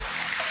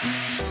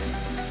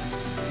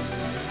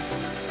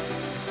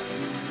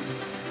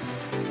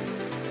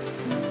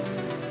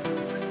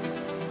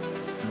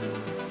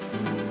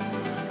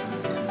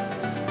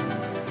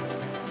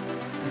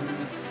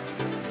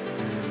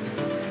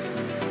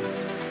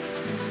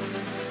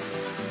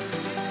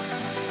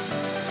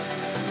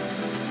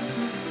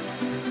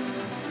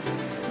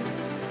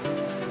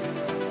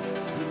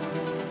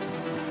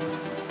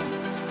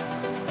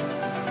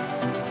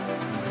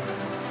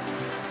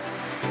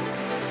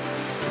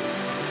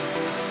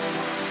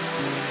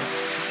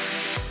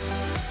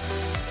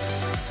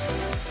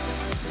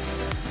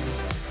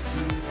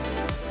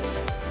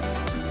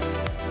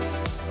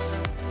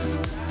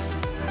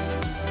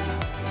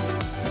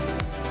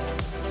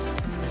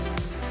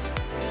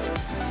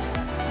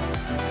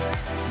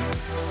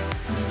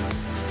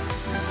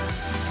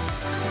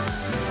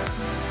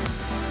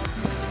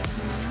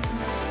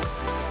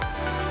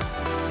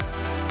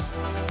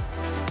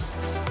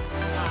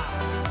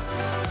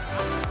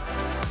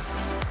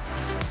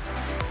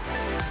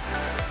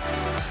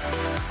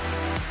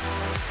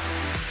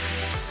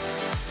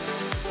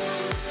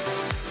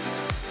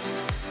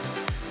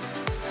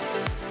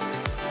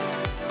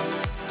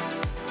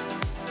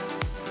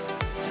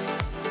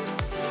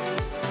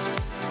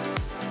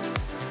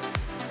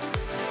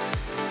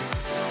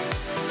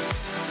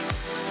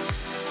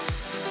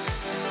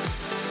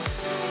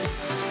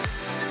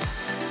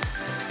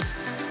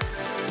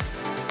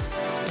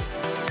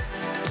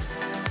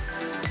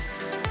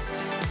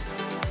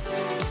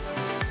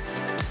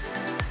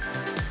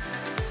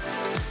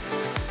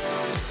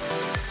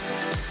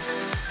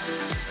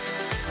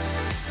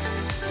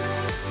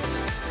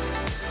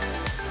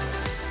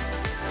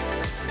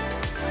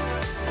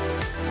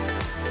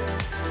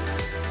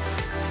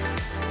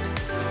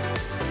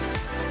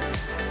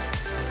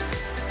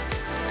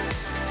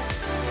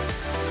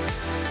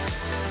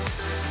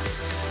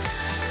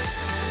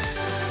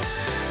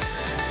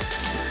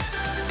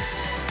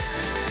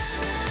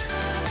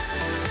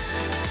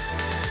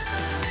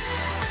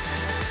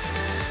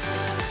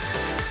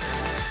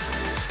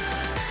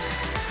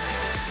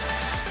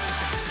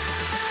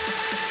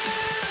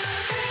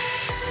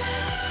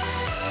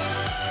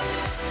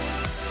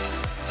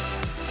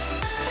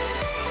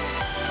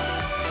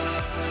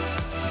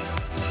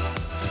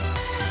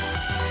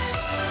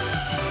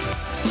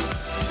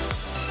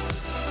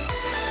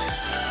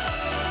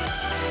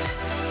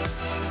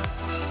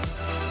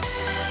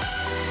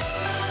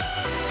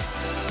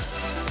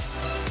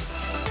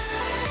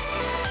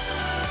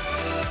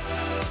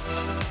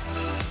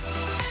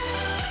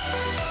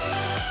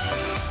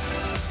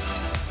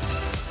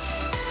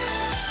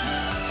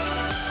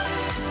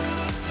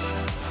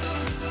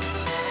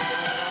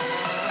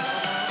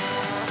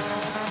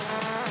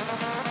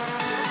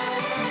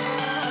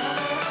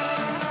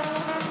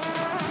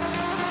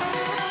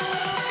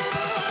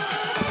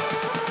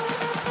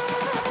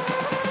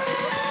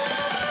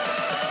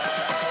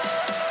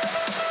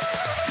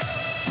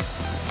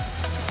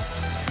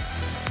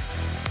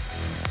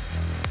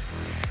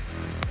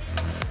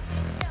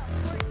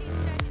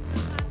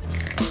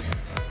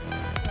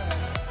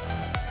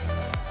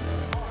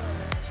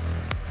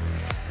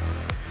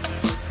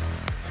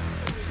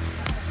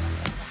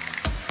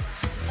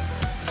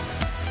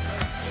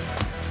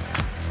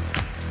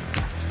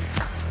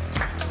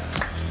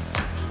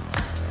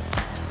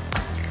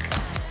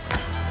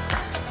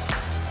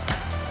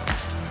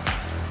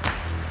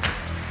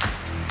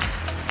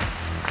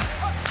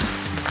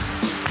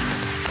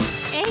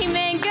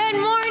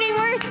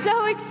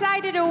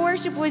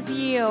worship with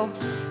you.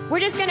 We're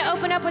just going to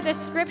open up with a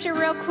scripture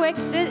real quick.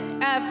 1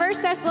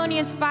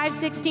 Thessalonians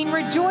 5:16,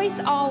 rejoice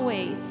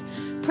always,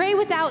 pray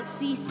without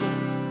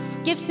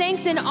ceasing. Give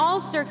thanks in all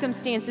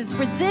circumstances,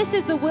 for this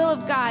is the will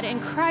of God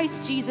in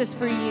Christ Jesus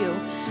for you.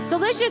 So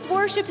let's just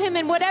worship him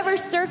in whatever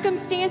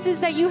circumstances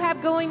that you have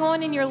going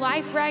on in your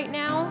life right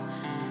now.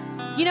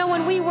 You know,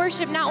 when we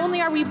worship, not only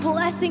are we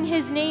blessing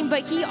his name,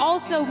 but he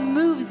also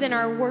moves in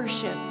our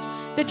worship.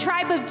 The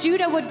tribe of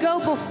Judah would go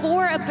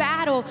before a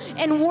battle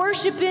and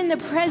worship in the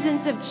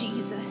presence of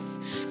Jesus.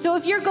 So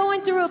if you're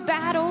going through a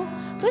battle,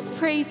 let's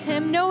praise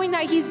him, knowing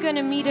that he's going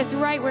to meet us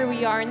right where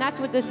we are. And that's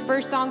what this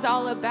first song's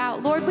all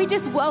about. Lord, we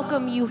just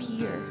welcome you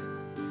here.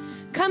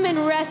 Come and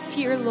rest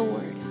here,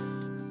 Lord.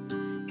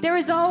 There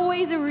is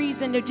always a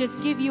reason to just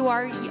give you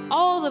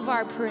all of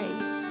our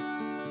praise,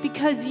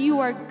 because you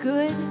are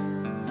good,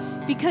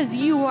 because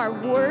you are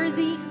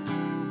worthy,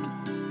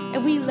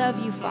 and we love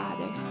you, Father.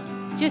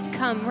 Just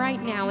come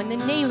right now in the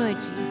name of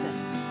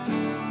Jesus.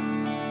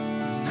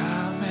 And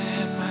I'm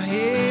at my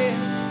head,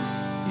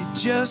 you're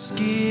just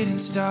getting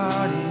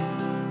started.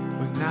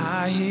 When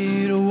I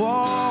hit a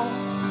wall,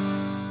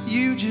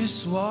 you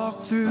just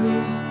walk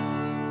through.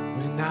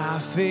 When I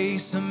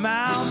face a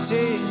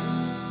mountain,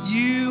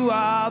 you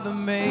are the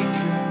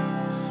maker.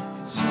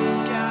 It's just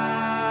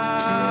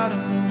gotta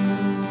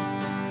move.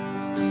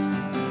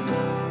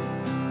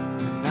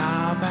 When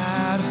I'm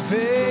out of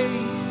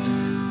faith,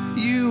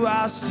 you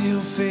are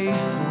still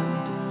faithful.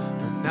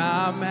 When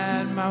I'm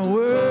at my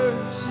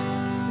worst,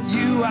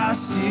 you are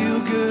still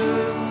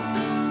good.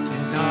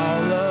 And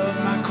all of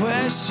my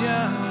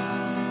questions,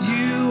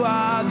 you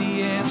are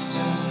the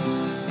answer.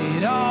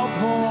 It all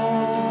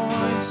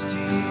points to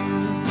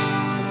you.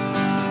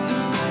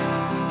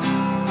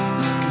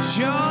 'Cause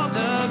you're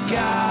the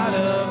God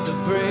of the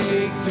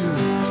breakthrough.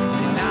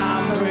 When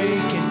I'm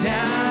breaking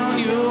down,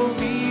 you'll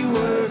be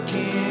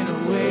working a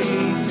way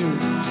through.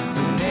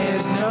 When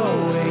there's no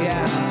way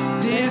out,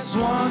 this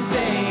one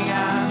thing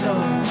I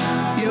know,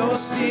 you're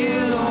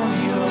still on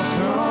your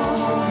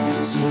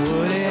throne. So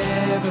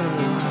whatever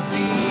I'm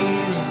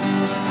feeling,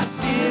 I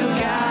still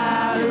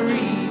got a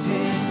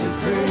reason to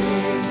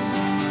praise,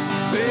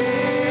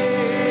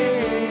 praise,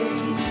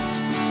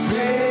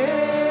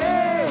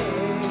 praise.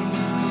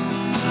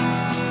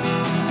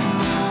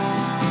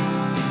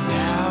 And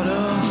out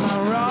of my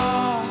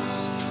wrongs,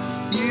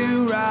 you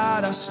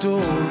write our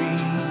story.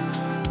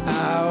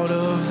 Out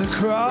of the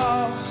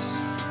cross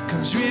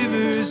comes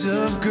rivers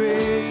of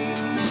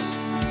grace.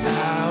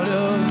 Out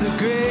of the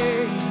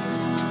grave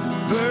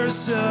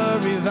bursts a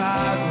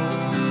revival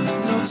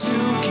no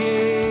tomb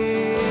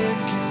can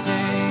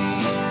contain.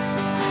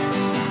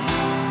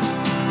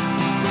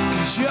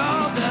 'Cause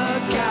you're the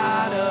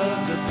God of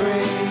the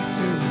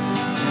breakthrough.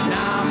 When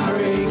I'm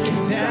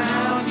breaking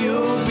down,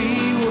 you'll be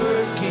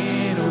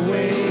working a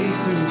way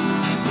through.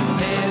 When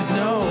there's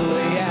no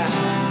way out,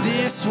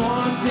 this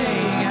one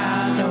thing I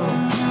know,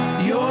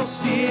 you're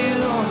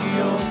still on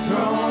your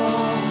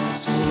throne.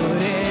 So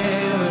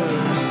whatever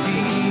I'm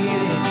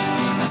feeling,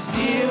 I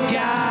still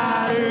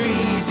got a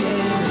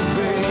reason to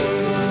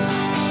praise,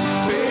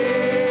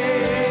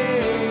 praise,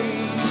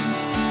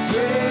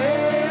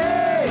 praise.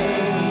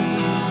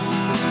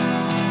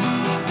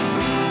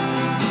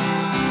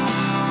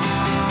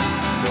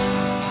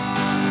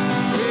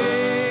 And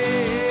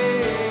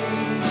praise,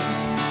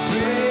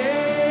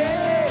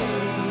 praise.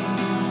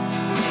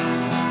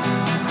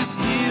 I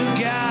still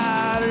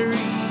got a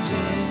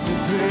reason to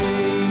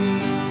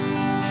praise.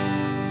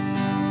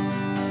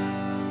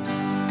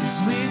 'Cause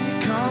when you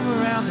come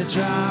around, the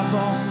dry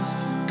bones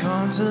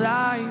come to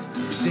life.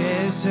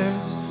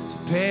 Desert to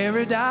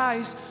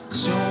paradise,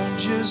 stones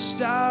just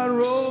start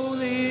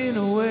rolling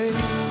away.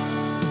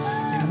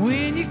 And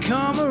when you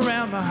come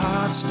around, my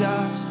heart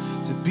starts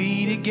to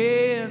beat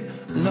again.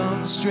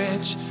 Lungs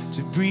stretch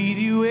to breathe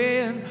you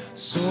in.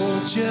 Soul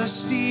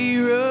just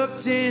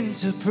erupt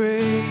into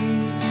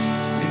praise.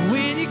 And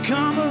when you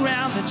come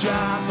around, the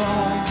dry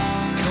bones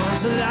come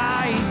to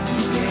life.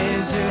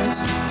 Deserts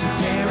to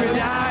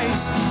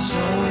paradise,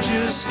 souls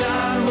just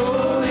start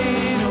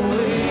rolling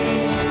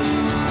away.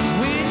 And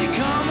when you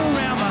come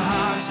around, my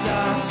heart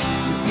starts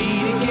to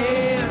beat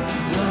again.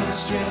 Lungs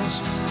stretch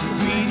to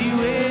breathe you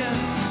in.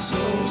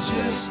 Souls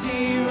just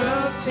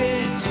erupt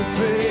into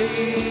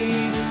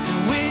praise. And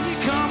when you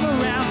come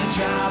around, the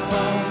dry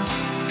bones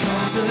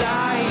come to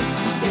life.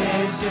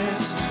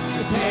 Deserts to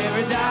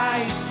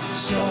paradise,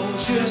 souls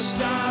just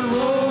start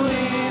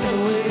rolling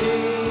away.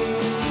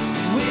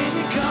 And when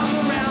you come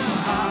around,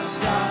 my heart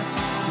starts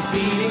to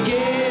beat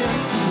again.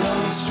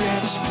 Lungs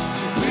stretch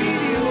to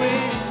breathe you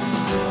in.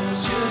 Souls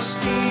just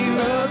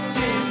erupt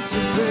into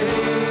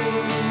praise.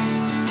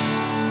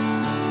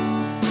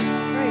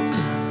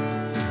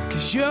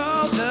 'Cause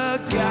you're the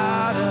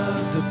God of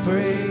the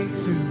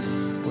breakthrough.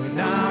 When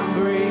I'm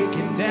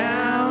breaking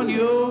down,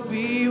 you'll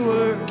be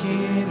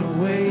working a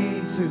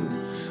way through.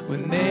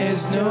 When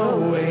there's no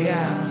way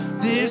out,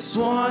 this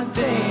one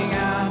thing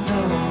I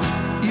know,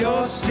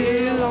 you're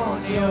still on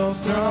your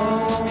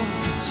throne.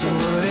 So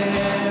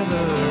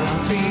whatever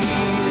I'm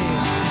feeling,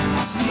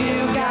 I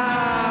still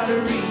got a a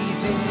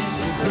reason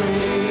to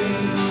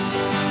praise,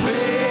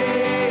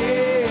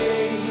 praise,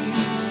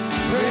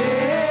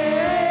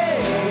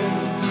 praise.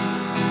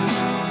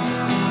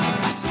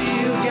 I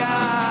still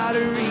got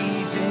a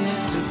reason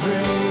to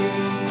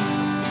praise,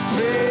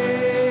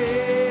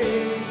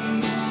 praise,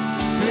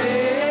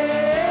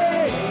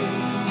 praise.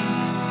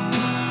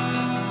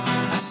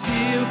 I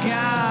still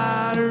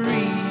got a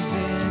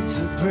reason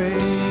to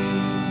praise.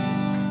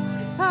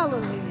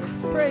 Hallelujah.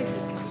 Praise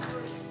His name.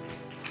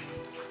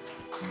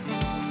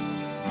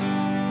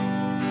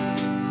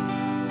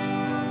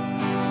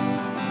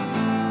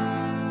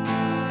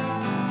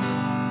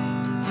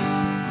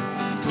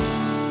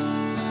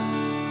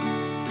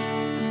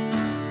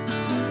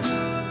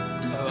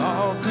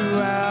 All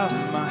throughout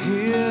my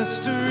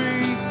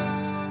history,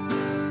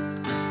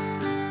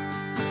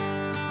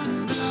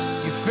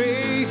 your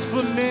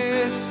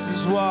faithfulness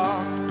has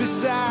walked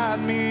beside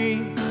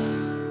me.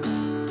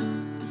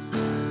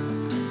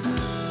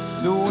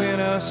 The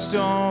winter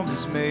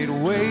storms made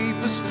way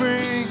for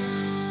spring.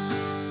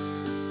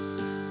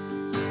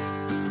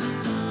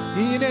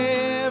 In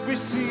every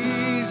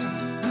season,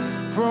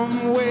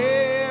 from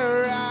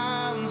where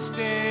I'm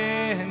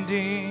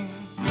standing,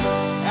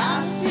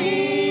 I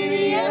see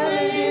the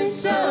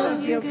evidence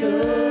of your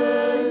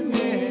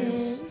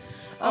goodness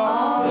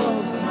all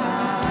over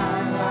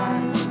my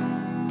life,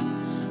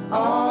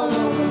 all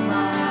over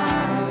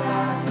my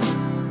life.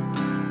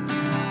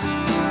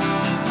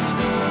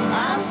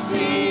 I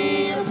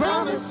see your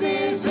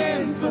promises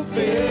and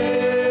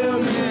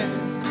fulfillment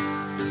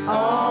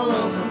all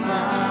over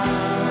my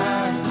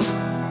life,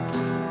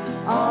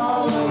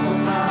 all over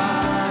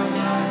my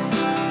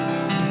life.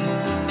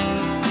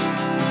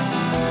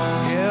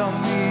 Help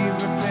me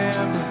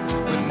remember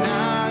when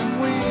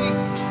I'm weak.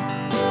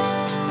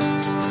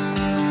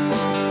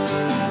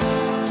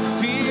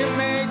 Fear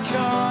may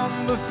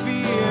come, but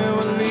fear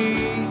will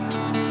leave.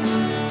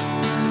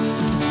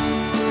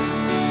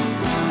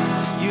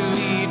 You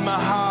lead my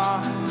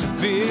heart to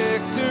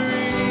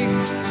victory.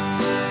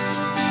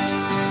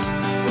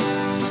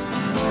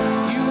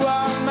 You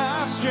are my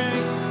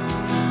strength,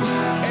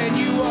 and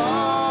you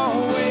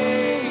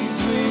always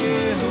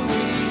will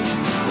be.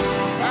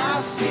 I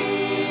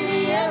see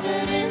the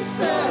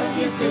evidence of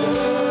your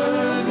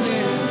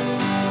goodness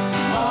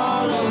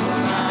all over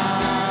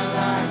my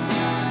life,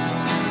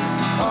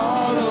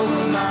 all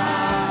over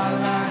my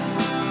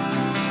life.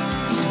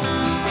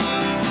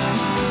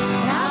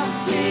 I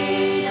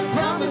see your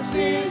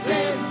promises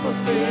and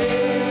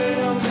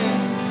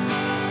fulfillment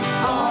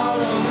all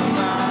over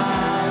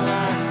my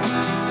life,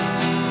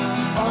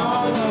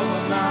 all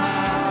over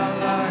my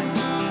life.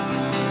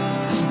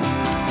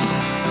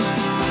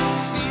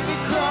 See the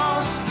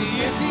cross, the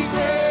empty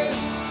grave,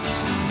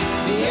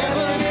 the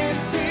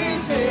evidence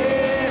is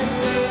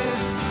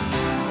endless.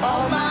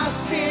 All my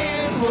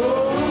sin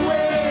rolled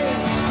away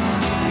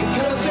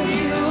because of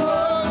you,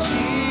 oh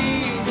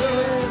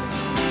Jesus.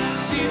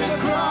 See the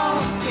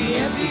cross, the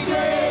empty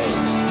grave,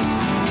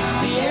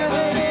 the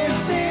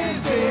evidence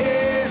is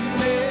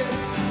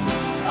endless.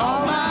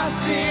 All my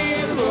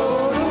sin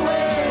rolled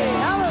away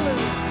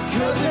Hallelujah.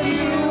 because of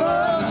you,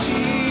 oh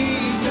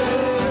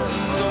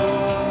Jesus.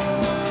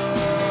 Oh,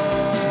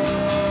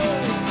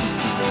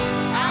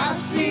 I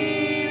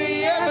see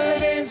the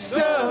evidence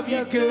of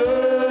your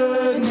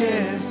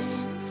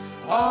goodness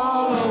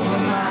all over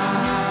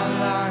my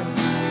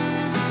life,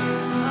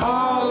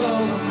 all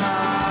over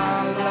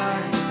my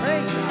life.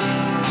 Praise God.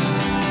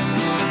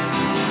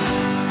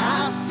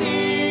 I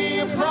see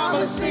your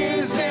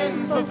promises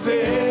and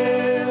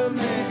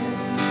fulfillment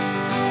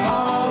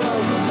all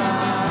over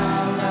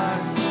my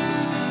life,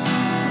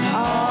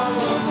 all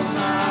over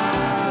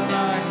my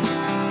life.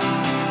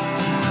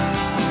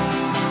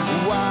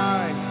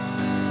 Why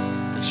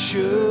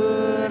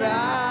should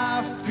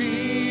I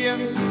fear?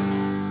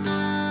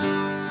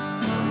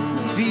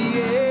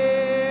 The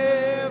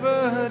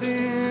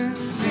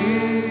evidence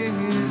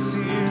is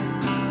here.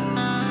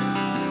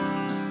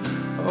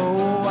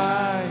 Oh,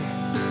 why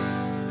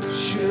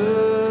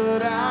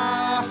should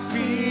I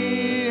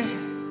fear?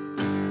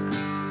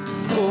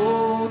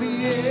 Oh,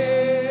 the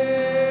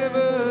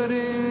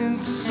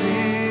evidence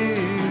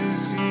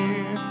is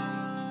here.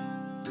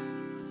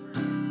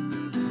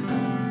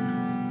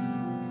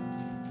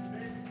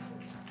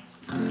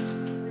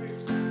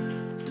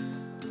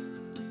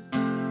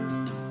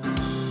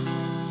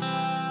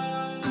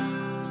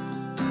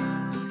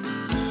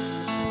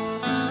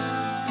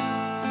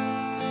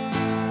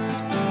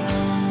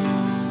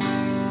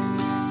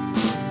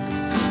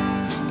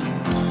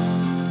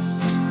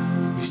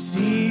 We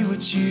see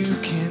what you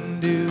can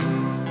do,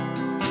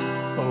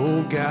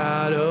 oh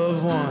God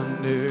of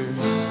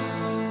wonders.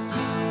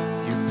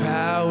 Your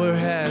power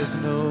has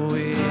no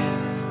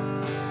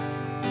end.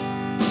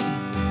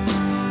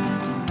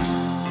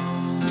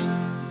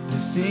 The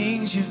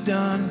things you've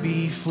done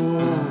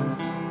before,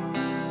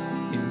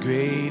 in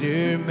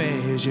greater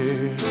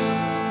measure,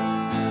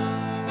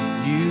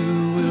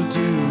 you will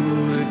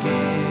do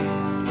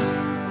again.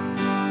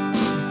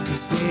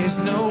 'Cause there's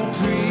no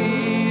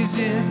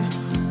prison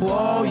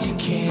wall you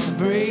can't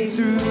break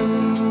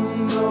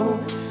through, no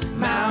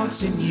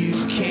mountain you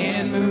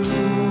can't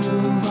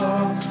move.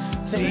 All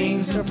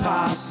things are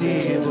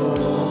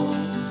possible.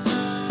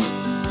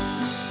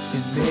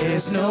 And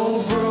there's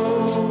no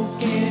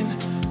broken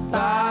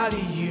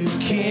body you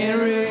can't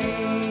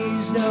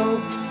raise,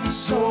 no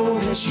soul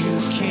that you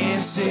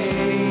can't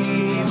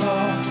save.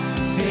 All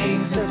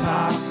things are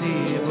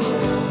possible.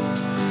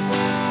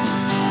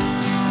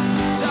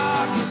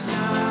 Darkest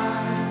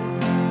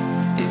night,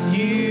 and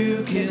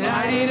you can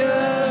light it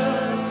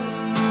up,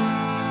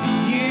 and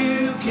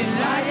you can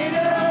light it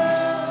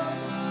up.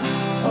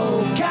 Oh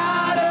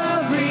God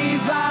of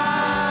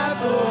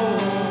revival,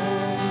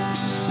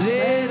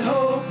 let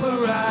hope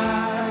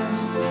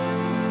arise.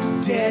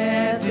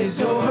 Death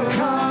is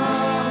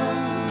overcome,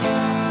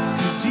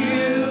 'cause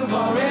you've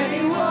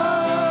already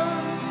won.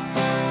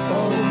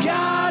 Oh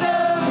God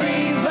of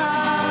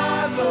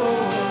revival,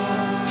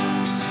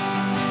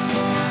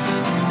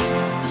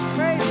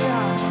 Praise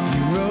God.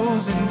 you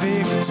rose in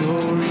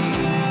victory,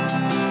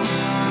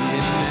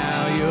 and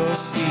now you're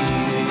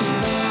seated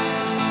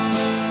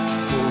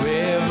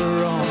forever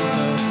on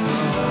the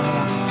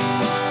throne.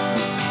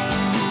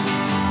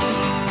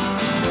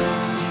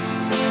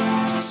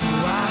 So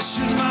why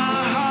should my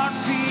heart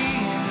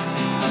fear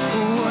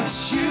what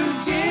you've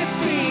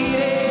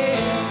defeated?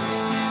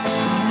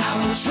 And I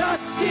will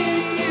trust in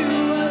you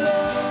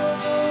alone.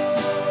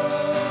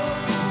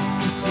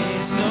 'Cause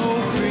there's no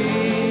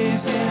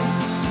prison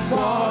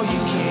wall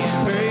you can't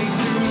break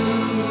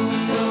through,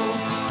 no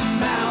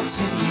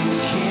mountain you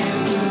can't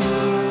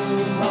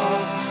move.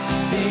 All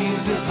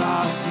things are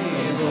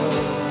possible.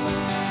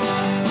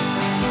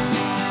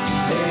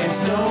 There's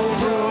no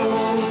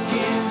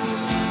broken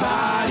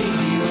body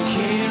you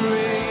can't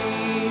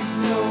raise,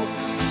 no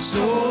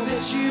soul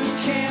that you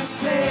can't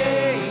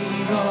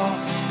save. All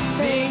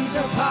things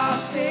are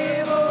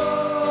possible.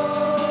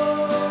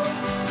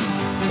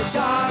 The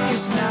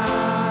darkest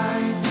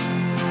night,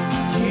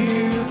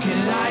 you can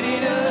light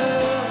it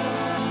up,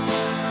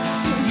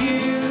 and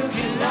you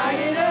can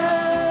light it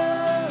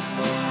up.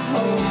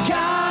 Oh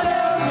God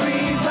of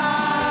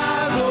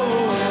revival,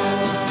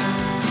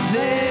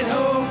 let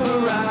hope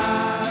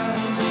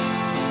arise.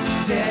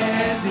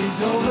 Death is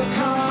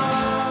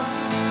overcome,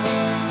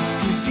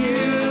 'cause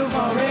you've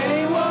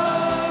already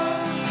won.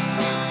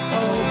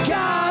 Oh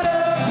God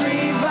of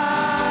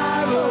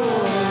revival,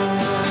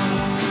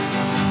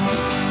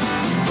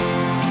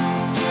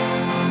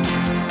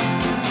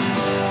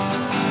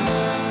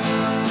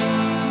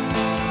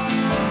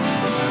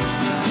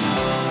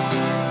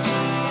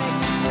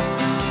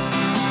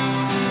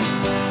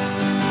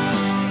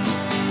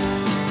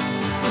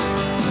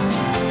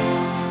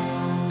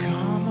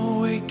 come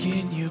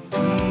awaken your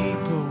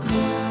people,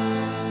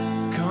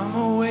 come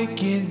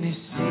awaken this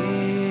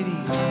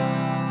city.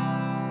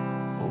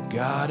 Oh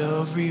God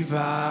of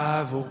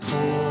revival,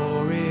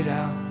 pour it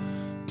out,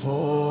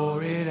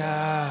 pour it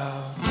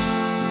out.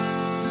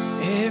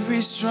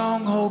 Every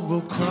stronghold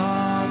will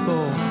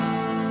crumble.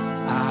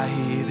 I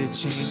hear the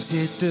chains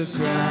hit the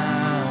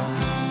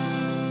ground.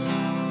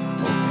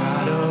 Oh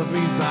God of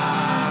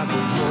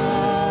revival,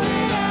 pour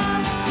it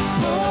out,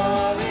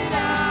 pour it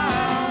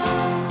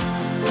out.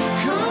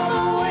 Come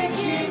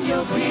awaken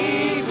your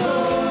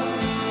people,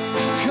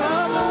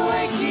 come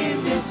awaken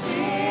this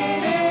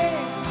city.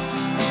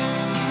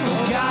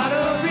 Oh God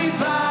of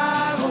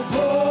revival,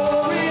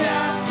 pour it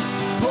out,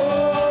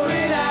 pour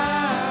it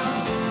out.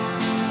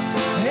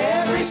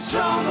 Every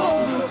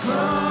stronghold will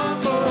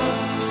crumble.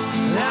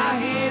 I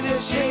hear the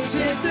chains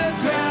hit the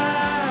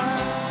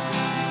ground.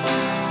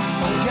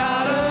 Oh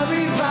God of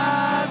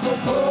revival,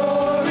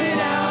 pour it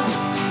out,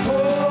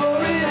 pour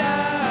it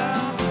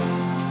out.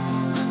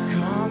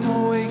 Come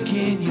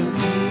awaken your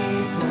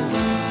people,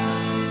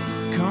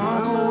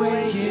 come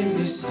awaken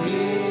this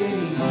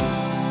city.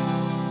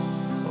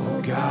 Oh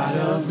God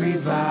of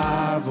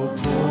revival,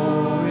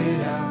 pour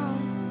it out,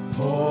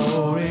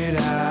 pour it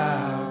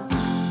out.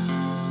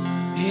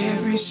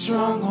 Every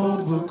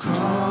stronghold will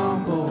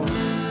crumble.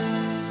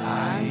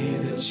 I hear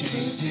the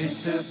chains hit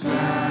the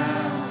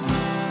ground.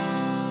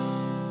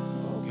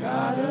 Oh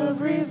God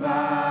of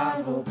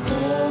revival,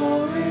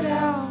 pour it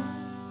out,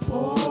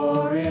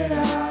 pour it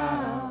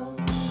out.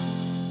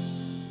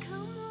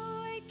 Come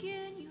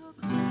awaken your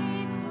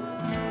people.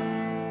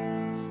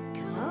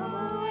 Come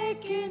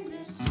awaken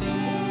the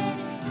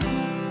city.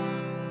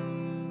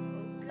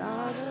 Oh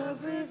God of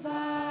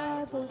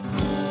revival,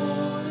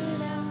 pour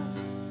it out,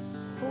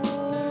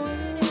 pour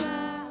it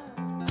out.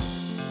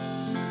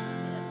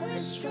 Every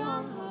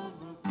stronghold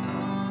will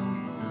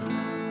crumble.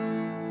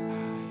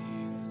 I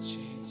hear the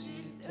chains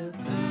hit the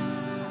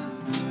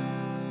ground.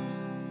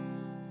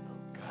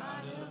 Oh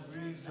God of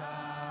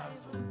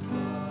revival,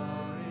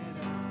 pour it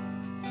out,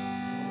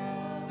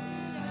 pour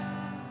it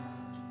out.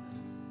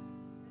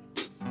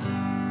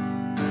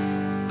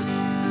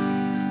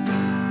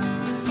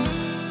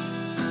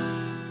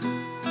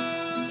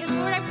 Yes,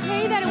 Lord, I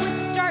pray that it would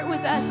start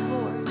with us,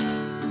 Lord.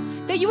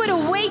 That you would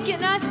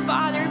awaken us,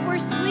 Father, if we're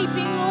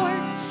sleeping, Lord.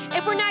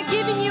 if we're not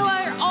giving you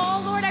our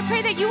all, Lord, I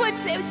pray that you would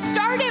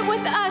start it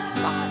with us,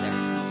 Father.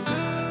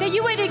 That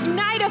you would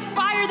ignite a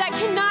fire that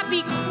cannot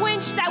be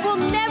quenched, that will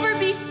never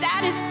be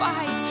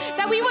satisfied.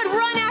 That we would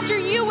run after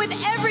you with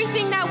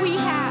everything that we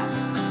have.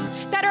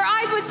 That our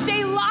eyes would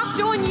stay locked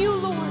on you,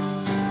 Lord.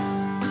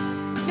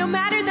 No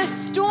matter the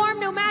storm,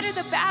 no matter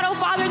the battle,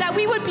 Father, that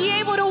we would be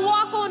able to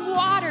walk on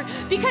water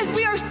because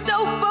we are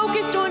so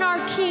focused on our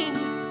King.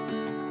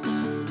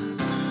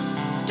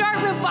 Start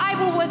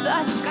revival with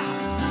us, God.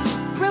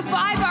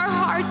 Revive our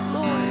hearts,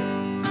 Lord.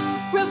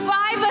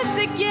 Revive us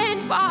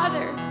again,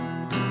 Father.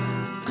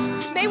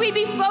 May we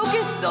be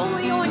focused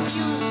solely on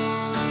you.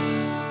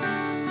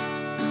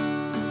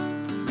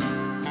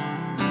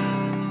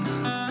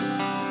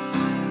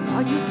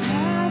 Are you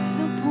past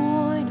the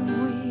point of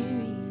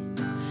weary?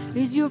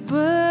 Is your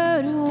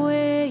burden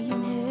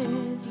weighing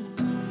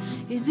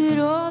heavy? Is it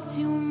all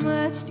too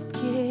much to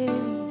carry?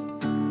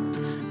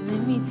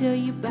 Let me tell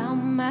you about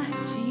my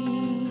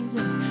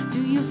Jesus.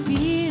 Do you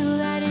feel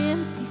that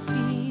empty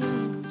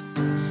feeling?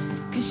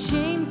 'Cause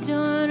shame's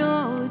done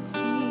all it's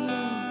stealing,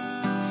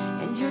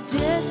 and you're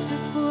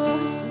desperate for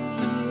some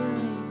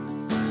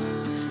healing.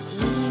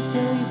 Let me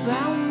tell you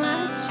about my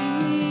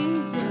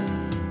Jesus.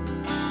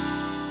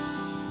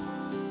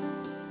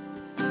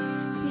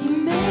 He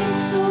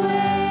makes a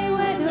way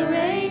where there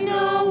ain't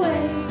no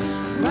way,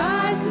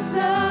 rises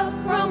up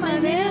from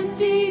an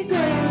empty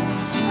grave.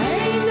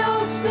 Ain't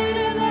no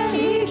sinner that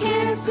he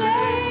can't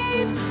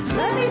save.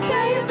 Let me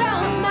tell you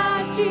about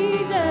my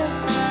Jesus.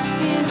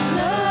 His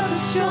love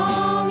is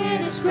strong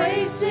and his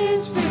grace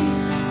is free.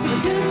 The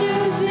good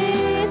news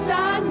is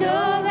I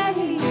know that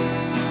he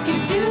can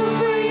do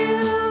for you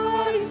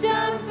what he's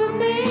done for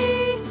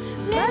me.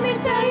 Let me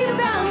tell you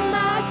about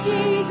my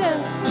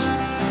Jesus.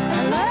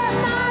 And let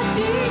my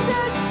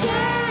Jesus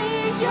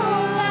change your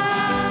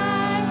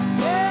life.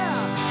 Yeah.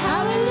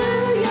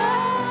 Hallelujah.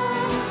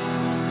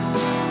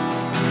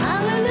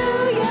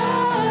 Hallelujah.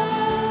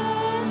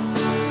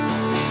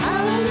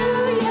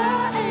 Hallelujah.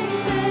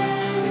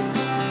 Amen.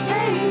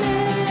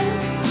 Amen.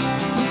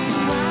 You can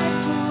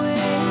wipe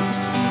away the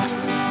tears,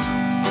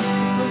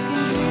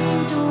 broken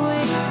dreams and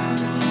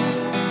wasted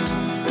years.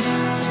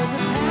 Tell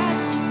the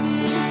past to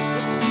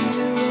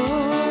disappear.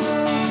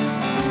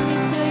 Let me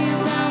tell you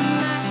about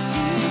my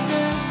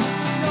Jesus.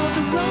 And all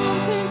the wrong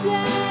turns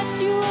that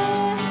you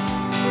were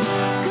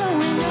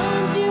going on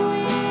to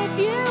if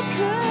you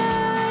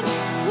could.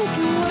 Who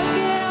can work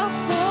it out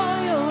for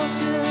your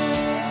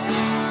good?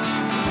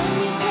 Let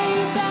me tell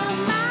you about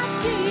my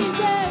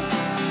Jesus.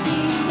 He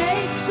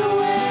makes a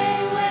way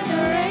when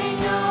there ain't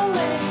no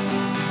way.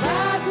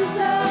 Rises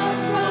up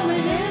from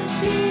an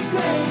empty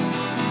grave.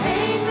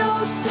 Ain't no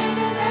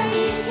sinner that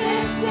he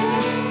can't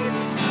save.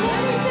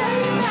 Let me tell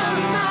you about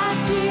my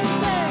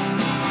Jesus.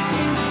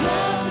 His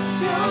love is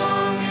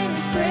strong and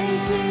his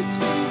grace is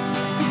free.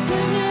 The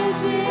good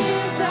news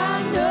is I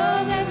know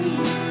that he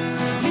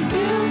can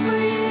do for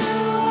you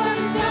what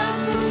he's done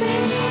for me.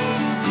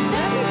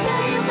 Let me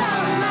tell you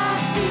about my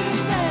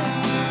Jesus.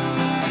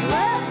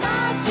 Let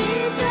my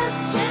Jesus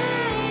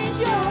change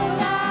your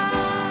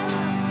life.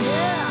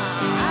 Yeah.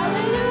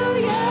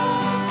 Hallelujah.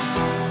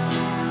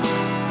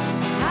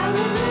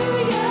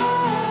 Hallelujah.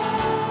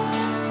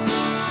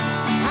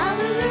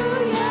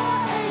 Hallelujah.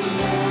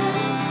 Amen.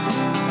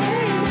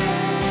 Amen.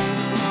 Amen.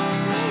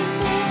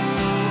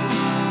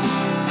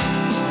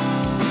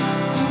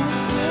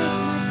 Take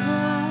my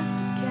cross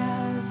to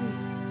Calvary,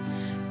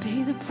 pay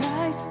the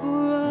price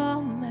for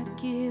all my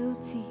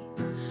guilty.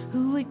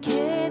 Who would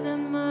care that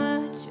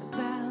much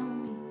about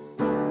me?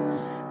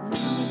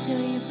 Let me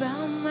tell you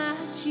about my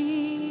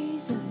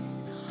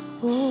Jesus.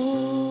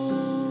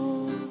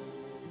 Oh,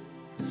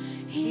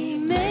 he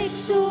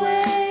makes a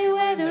way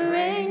where there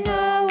ain't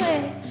no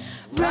way,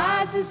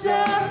 rises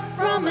up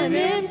from an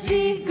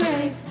empty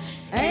grave.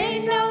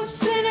 Ain't no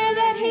sinner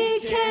that he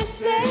can't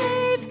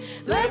save.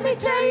 Let me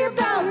tell you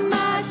about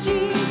my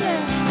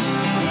Jesus.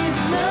 His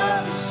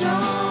love is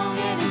strong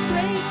and his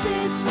grace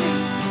is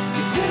free.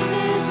 The good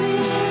news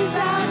is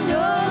I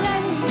know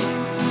that he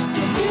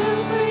can do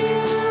for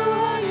you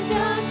what he's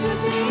done for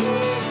me.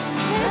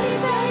 Let me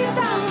tell you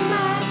about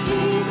my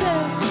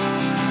Jesus.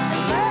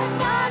 And let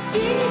my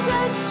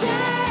Jesus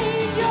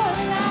change your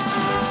life.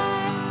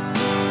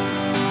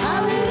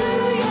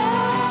 Hallelujah.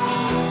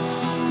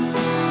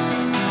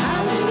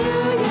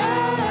 Hallelujah.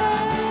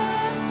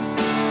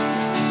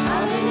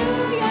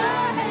 Hallelujah.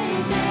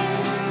 Amen.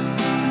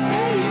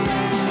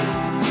 Amen.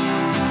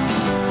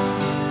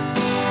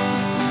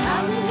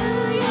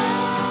 Hallelujah.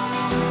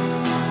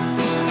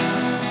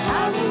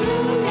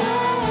 Hallelujah.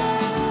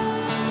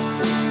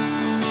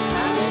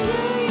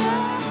 Hallelujah.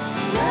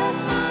 Let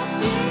my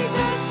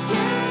Jesus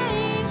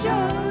change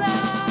your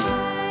life.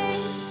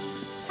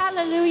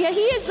 Hallelujah.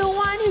 He is the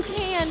one who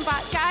can,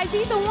 guys.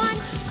 He's the one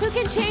who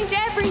can change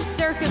every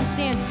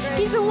circumstance.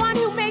 He's the one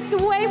who makes a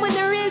way when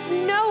there is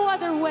no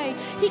other way.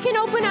 He can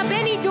open up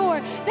any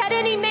door that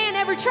any man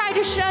ever tried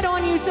to shut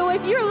on you. So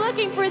if you're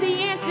looking for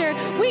the answer,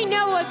 we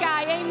know a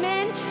guy.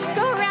 Amen.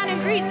 Go around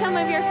and greet some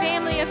of your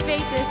family of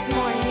faith this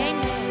morning.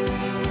 Amen.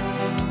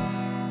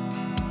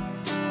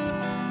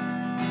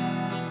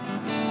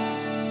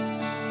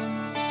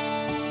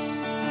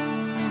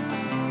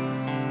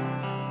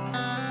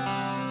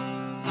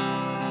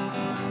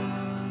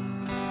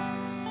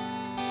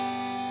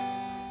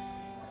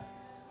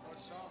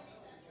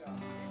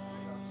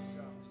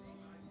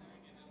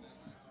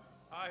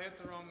 hit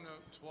the wrong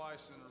note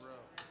twice in a row.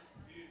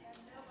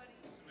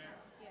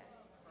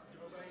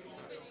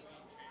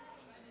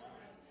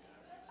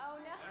 Oh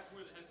no.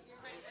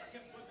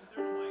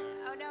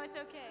 Oh no, it's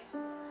okay.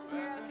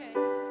 You're okay.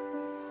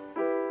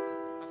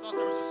 I thought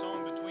there was a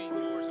song between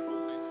yours and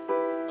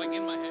mine, like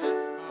in my head.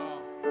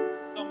 Oh.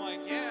 So I'm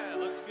like, yeah,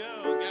 let's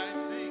go, guys,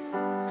 sing.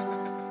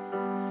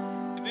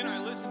 And then I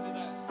listened to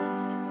that.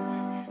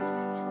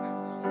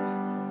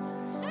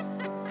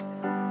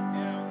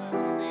 Yeah, on that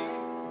C,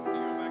 you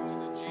go back to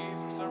the G.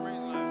 For some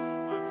reason,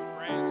 my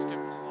brain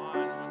skipped the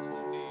line onto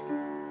the D.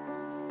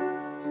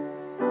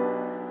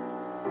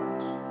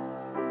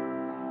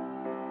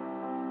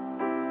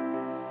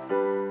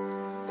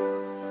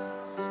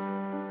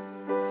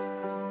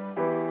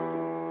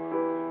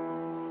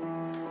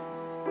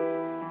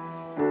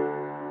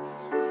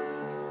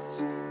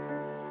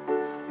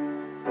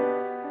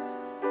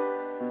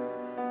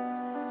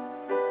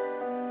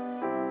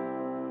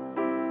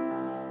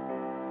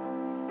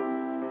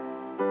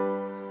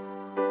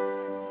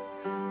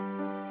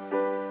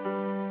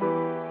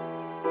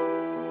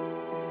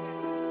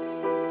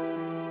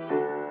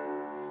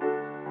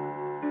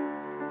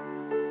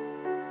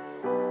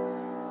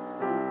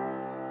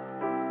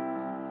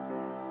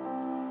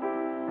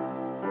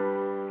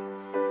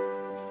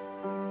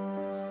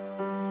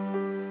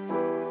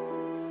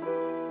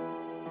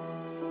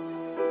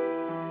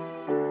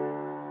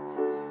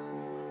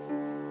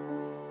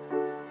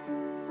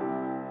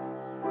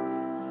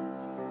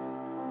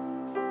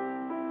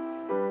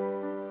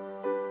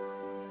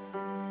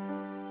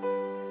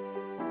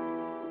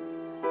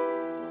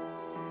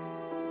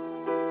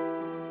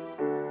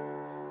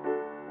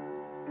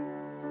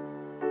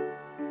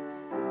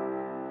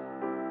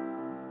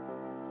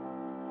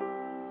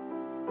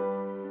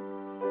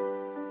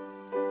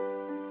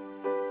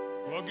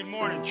 Well, good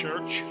morning,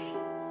 church.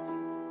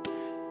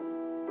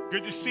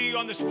 Good to see you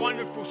on this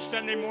wonderful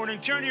Sunday morning.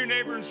 Turn to your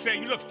neighbor and say,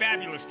 you look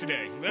fabulous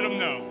today. Let them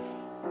know.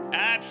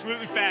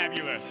 Absolutely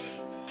fabulous.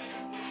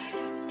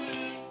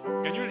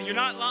 And you're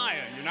not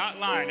lying. You're not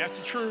lying. That's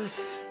the truth.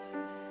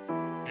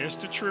 It's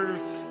the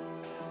truth.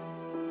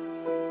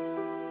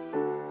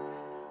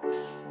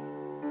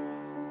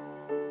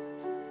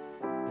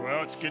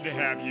 Well, it's good to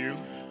have you.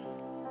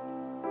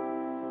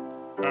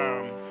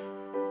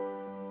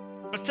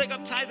 Let's take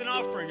up tithe and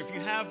offering. If you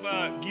have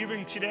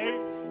giving today,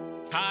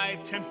 tithe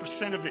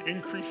 10% of the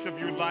increase of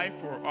your life,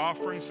 or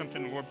offering,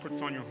 something the Lord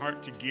puts on your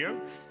heart to give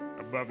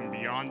above and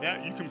beyond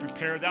that. You can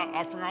prepare that.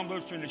 Offering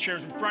envelopes are in the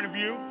chairs in front of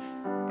you.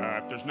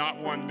 If there's not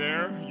one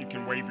there, you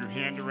can wave your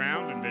hand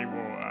around and they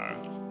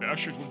will, the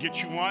ushers will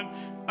get you one.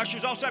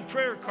 Ushers also have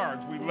prayer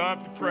cards. We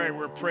love to pray.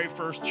 We're a Pray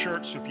First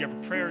church, so if you have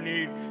a prayer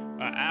need,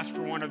 ask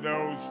for one of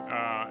those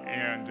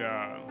and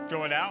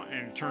fill it out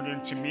and turn it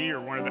in to me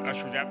or one of the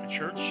ushers at the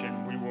church,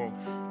 and we will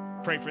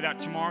pray for that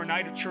tomorrow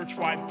night at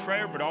church-wide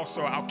prayer, but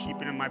also I'll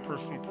keep it in my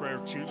personal prayer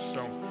too.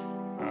 So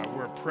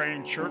we're a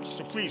praying church,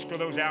 so please fill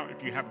those out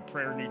if you have a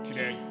prayer need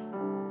today.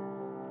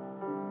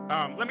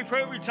 Let me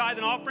pray over your tithe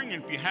and offering,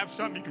 and if you have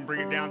something, you can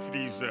bring it down to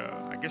these,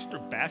 I guess they're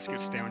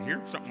baskets down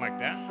here, something like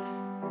that.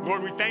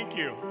 Lord, we thank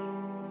you.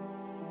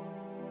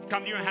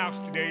 Come to your house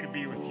today to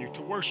be with you,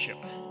 to worship.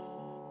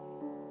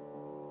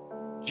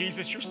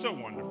 Jesus, you're so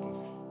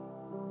wonderful,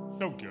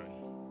 so good.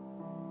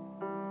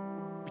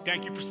 We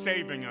thank you for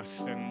saving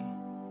us, and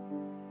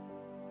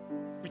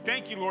we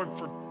thank you, Lord,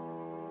 for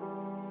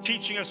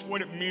teaching us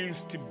what it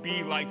means to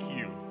be like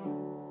you.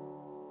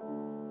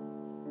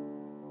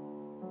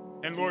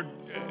 And Lord,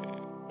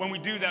 when we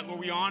do that, Lord,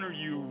 we honor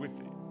you with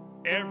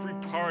every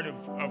part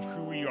of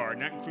who we are,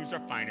 and that includes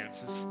our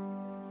finances.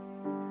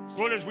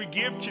 Lord, as we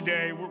give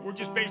today, we're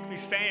just basically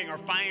saying our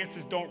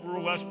finances don't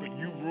rule us, but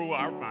you rule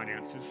our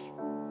finances.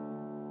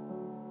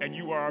 And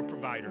you are our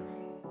provider.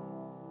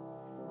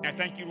 And I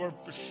thank you, Lord,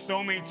 for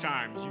so many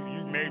times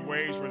you've made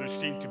ways where there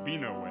seemed to be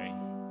no way.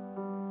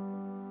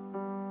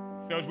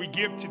 So as we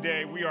give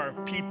today, we are a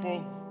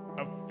people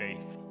of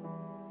faith.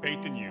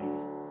 Faith in you.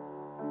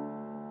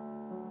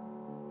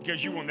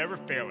 Because you will never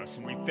fail us,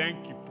 and we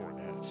thank you for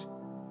that.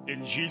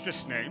 In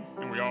Jesus' name,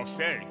 and we all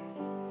say,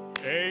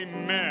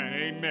 amen,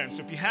 amen.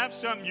 So if you have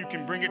something, you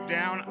can bring it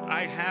down.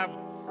 I have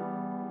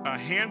a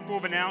handful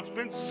of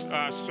announcements,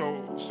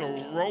 so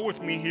roll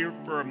with me here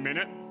for a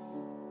minute.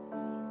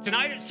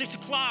 Tonight at 6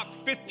 o'clock,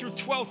 5th through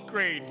 12th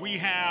grade, we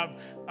have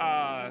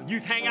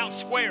Youth Hangout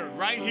Squared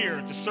right here.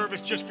 It's a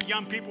service just for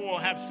young people. We'll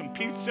have some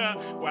pizza.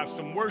 We'll have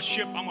some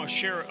worship. I'm going to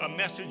share a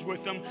message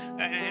with them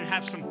and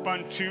have some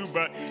fun too.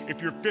 But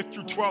if you're 5th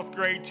through 12th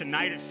grade,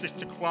 tonight at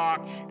 6 o'clock,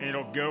 and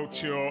it'll go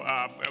till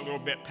a little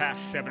bit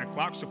past 7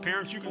 o'clock. So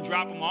parents, you can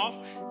drop them off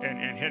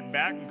and head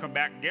back and come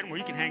back and get them. Or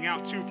you can hang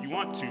out too if you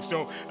want to.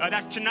 So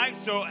that's tonight.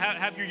 So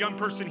have your young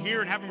person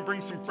here and have them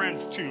bring some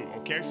friends too,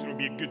 okay? So it'll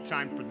be a good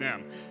time for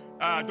them.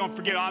 Don't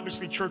forget,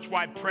 obviously,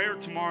 church-wide prayer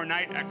tomorrow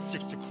night at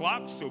 6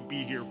 o'clock, so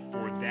be here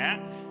for that.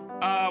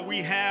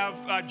 We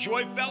have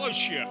Joy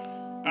Fellowship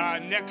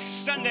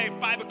next Sunday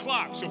at 5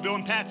 o'clock. So Bill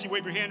and Patsy,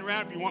 wave your hand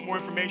around if you want more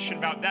information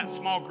about that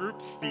small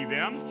group. See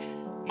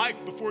them.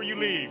 Mike, before you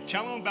leave,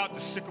 tell them about the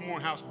Sycamore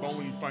House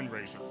Bowling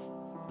fundraiser.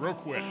 real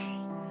quick.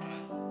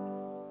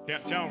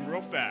 Can't tell them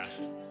real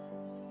fast.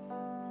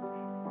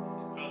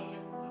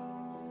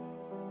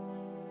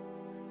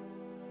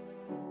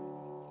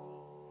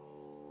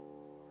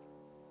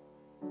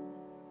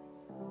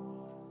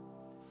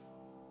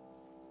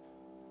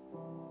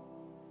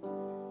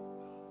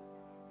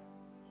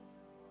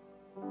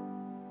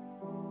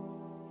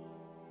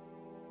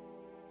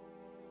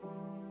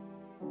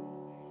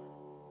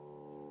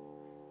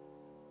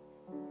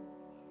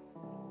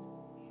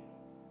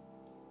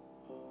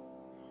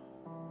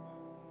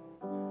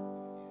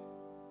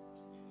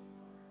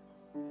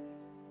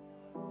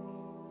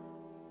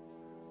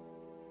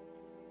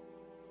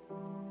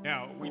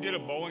 Now, we did a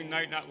bowling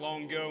night not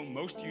long ago.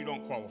 Most of you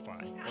don't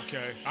qualify,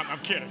 okay? I'm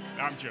kidding.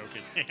 I'm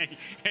joking.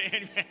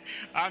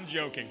 I'm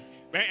joking.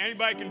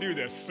 Anybody can do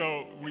this.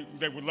 So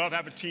they would love to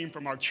have a team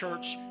from our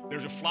church.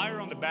 There's a flyer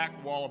on the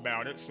back wall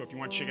about it, so if you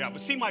want to check it out.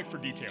 But see Mike for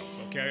details,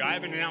 okay? I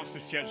haven't announced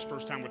this yet. It's the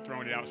first time we're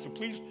throwing it out. So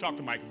please talk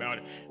to Mike about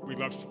it. We'd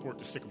love to support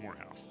the Sycamore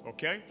House,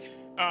 okay?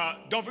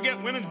 Don't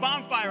forget Women's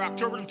Bonfire,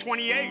 October the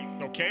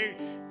 28th, okay?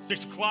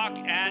 6 o'clock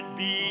at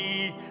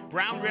the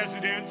Brown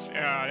residence.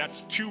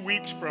 That's 2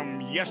 weeks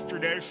from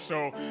yesterday,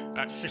 so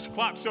that's 6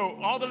 o'clock. So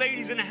all the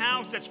ladies in the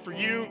house, that's for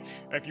you.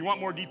 If you want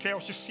more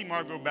details, just see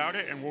Margot about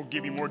it, and we'll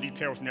give you more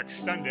details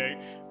next Sunday.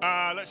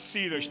 Let's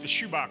see, there's the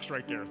shoebox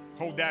right there.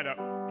 Hold that up,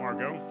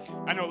 Margot.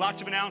 I know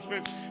lots of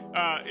announcements.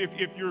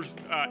 If you're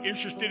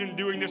interested in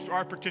doing this or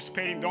are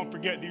participating, don't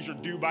forget these are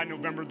due by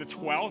November the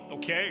 12th,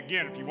 okay?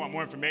 Again, if you want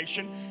more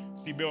information,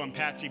 see Bill and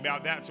Patsy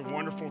about that. It's a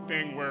wonderful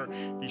thing where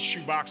these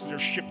shoeboxes are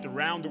shipped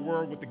around the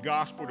world with the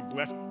gospel to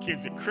bless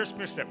kids at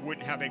Christmas that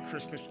wouldn't have a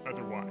Christmas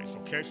otherwise.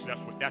 Okay, so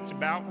that's what that's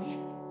about.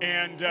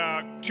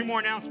 And 2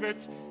 more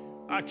announcements.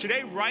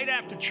 Today, right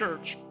after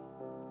church,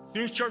 as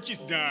soon as church is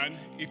done,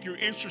 if you're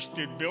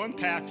interested, Bill and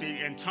Patsy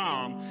and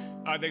Tom,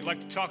 they'd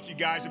like to talk to you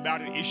guys about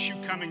an issue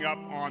coming up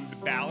on the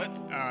ballot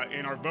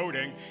in our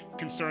voting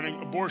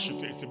concerning abortion.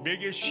 It's a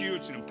big issue.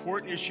 It's an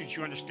important issue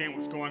to understand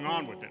what's going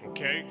on with it,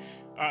 okay?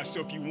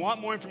 So if you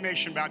want more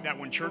information about that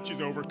when church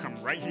is over,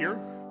 come right here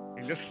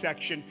in this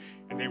section,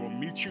 and they will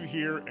meet you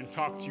here and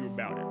talk to you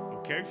about it,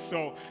 okay?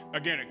 So,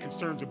 again, it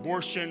concerns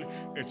abortion.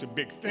 It's a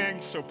big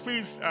thing, so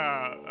please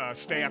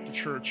stay after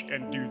church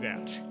and do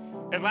that.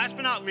 And last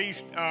but not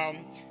least,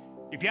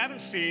 if you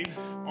haven't seen,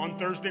 on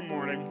Thursday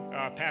morning,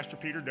 Pastor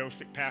Peter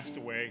Dosick passed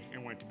away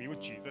and went to be with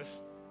Jesus.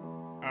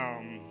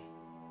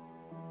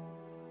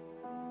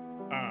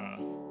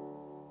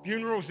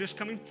 Funeral is this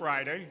coming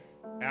Friday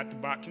at the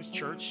Botkins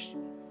Church.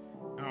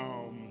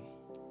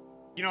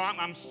 You know,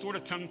 I'm sort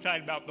of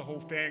tongue-tied about the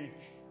whole thing.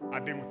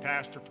 I've been with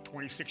Pastor for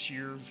 26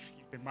 years.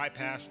 He's been my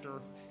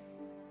pastor.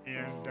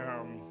 And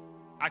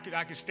I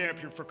could stand up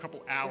here for a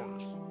couple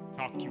hours and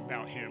talk to you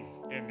about him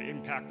and the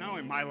impact, not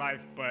only in my life,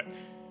 but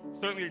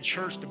certainly the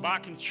church. The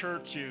Botkins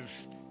Church is,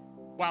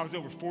 wow, it's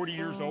over 40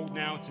 years old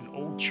now. It's an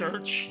old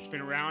church. It's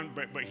been around,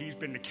 but he's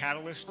been the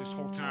catalyst this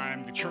whole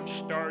time. The church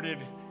started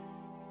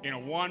in a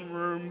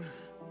one-room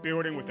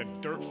building with a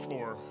dirt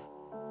floor.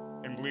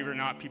 And believe it or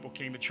not, people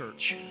came to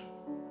church.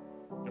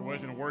 There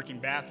wasn't a working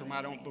bathroom,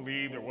 I don't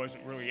believe. There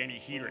wasn't really any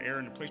heat or air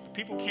in the place. But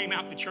people came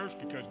out to church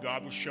because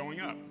God was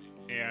showing up.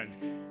 And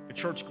the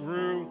church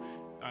grew,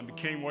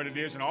 became what it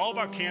is. And all of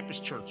our campus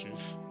churches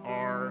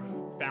are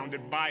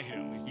founded by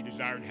him. He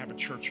desired to have a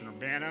church in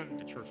Urbana.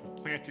 The church was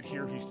planted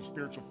here. He's the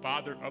spiritual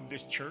father of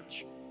this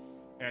church.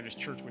 And this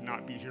church would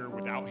not be here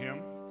without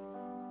him.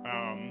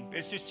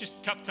 It's just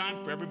a tough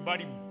time for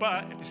everybody.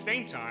 But at the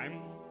same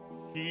time,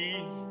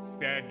 he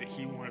said that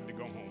he wanted to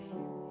go home.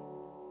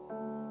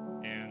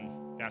 And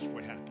that's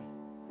what happened.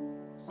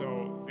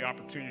 So the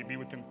opportunity to be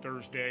with him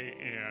Thursday,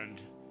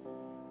 and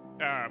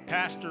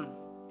Pastor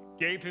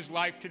gave his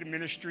life to the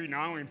ministry,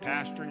 not only in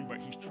pastoring, but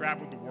he's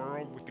traveled the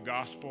world with the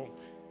gospel.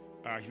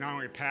 He's not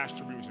only a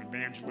pastor, but he was an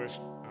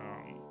evangelist.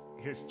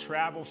 His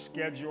travel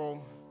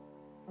schedule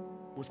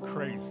was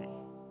crazy.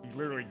 He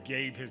literally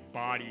gave his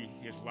body,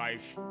 his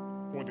life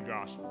for the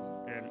gospel.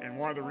 And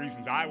one of the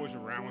reasons I was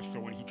around was so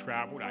when he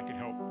traveled, I could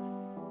help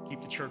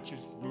keep the churches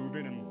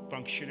moving and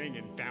functioning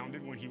and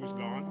founded when he was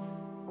gone.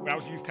 I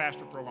was a youth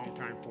pastor for a long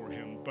time for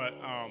him, but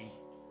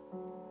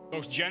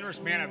most generous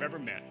man I've ever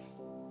met.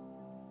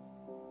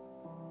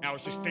 I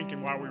was just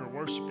thinking while we were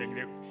worshiping,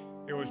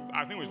 it was,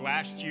 I think it was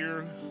last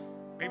year,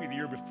 maybe the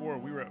year before,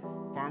 we were at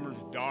Farmer's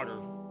Daughter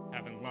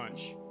having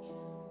lunch.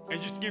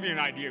 And just to give you an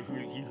idea of who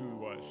he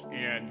was.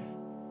 And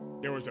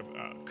there was a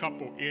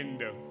couple in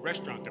the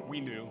restaurant that we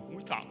knew. And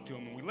we talked to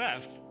him and we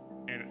left.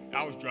 And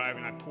I was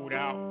driving, I pulled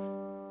out.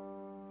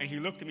 And he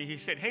looked at me, he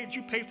said, "Hey, did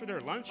you pay for their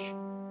lunch?" I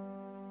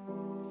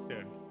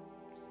said,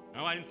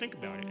 "No, I didn't think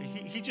about it." And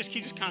he just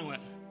kind of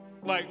went,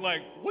 like,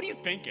 "What are you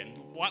thinking?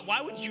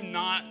 Why would you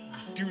not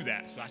do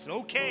that?" So I said,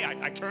 "Okay."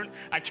 I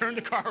turned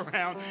the car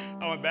around.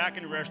 I went back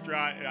in the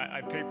restaurant and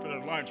I paid for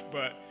their lunch.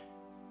 But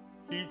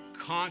he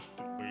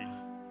constantly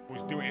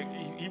was doing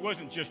it. He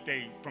wasn't just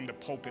from the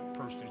pulpit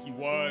person. He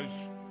was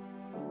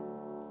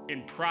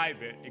in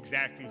private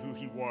exactly who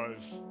he was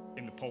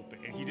in the pulpit.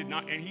 And he did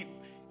not, and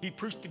he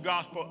preached the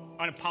gospel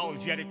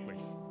unapologetically.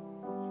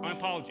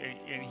 unapologetic,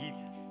 and he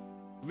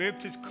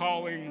lived his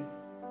calling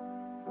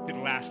to the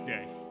last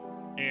day.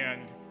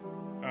 And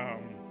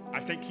I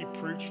think he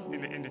preached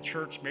in the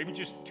church maybe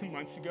just 2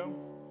 months ago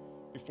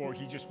before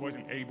he just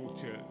wasn't able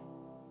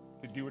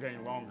to do it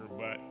any longer.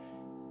 But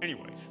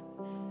anyways,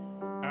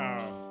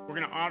 we're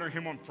going to honor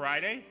him on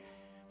Friday.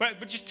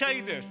 But just tell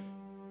you this,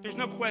 there's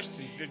no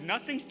question that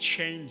nothing's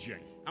changing.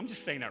 I'm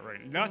just saying that right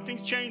now.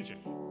 Nothing's changing.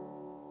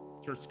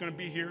 Church is going to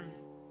be here.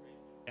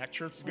 That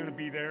church is going to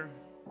be there.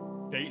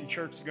 Dayton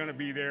Church is going to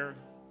be there.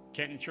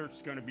 Kenton Church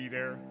is going to be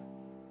there.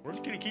 We're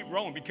just going to keep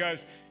rolling, because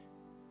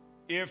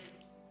if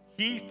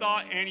he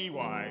thought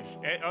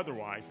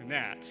otherwise than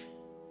that,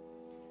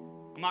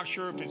 I'm not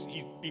sure if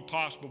it'd be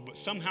possible, but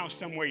somehow,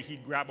 some way,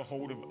 he'd grab a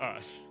hold of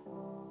us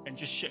and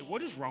just say,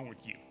 what is wrong with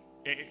you?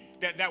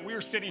 That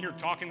we're sitting here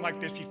talking like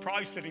this, he's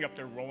probably sitting up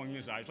there rolling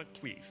his eyes like,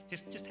 please,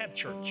 just have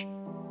church.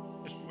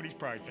 That's what he's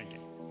probably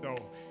thinking. So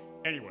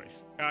anyways,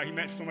 he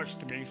meant so much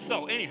to me.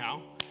 So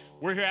anyhow,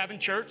 we're here having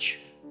church.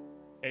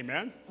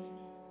 Amen.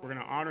 We're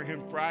going to honor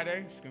him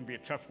Friday. It's going to be a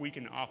tough week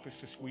in the office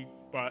this week,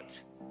 but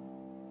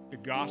the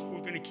gospel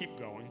is going to keep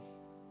going.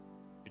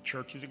 The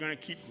churches are going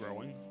to keep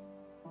growing.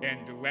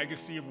 And the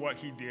legacy of what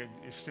he did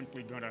is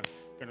simply going to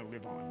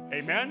live on.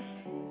 Amen?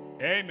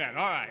 Amen.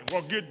 All right.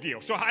 Well, good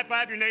deal. So high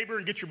five your neighbor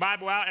and get your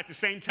Bible out at the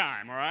same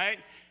time, all right?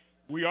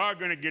 We are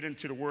going to get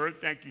into the word.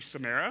 Thank you,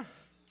 Samara.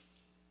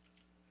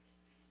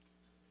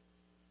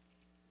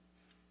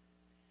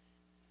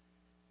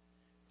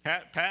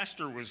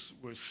 Pastor was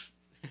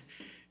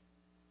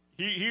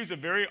he was a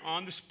very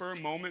on-the-spur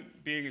moment,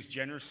 being as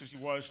generous as he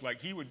was.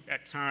 Like, he would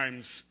at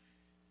times,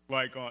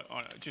 like on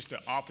just an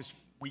office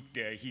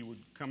weekday, he would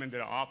come into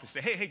the office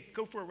and say, hey,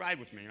 go for a ride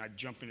with me. And I'd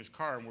jump in his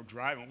car and we're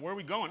driving. Where are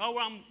we going? Oh,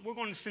 well, we're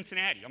going to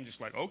Cincinnati. I'm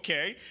just like,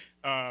 okay,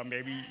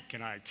 maybe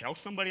can I tell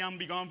somebody I'm going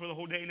to be gone for the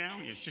whole day now?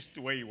 It's just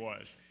the way he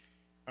was.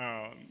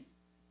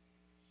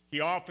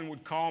 He often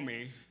would call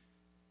me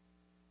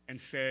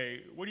and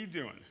say, what are you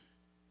doing?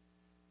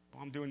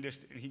 Well, I'm doing this.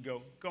 And he'd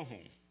go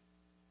home.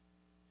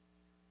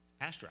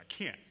 Pastor, I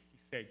can't. He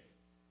said,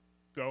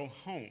 go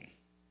home.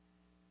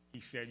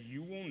 He said,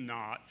 you will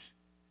not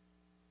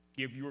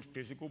give your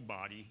physical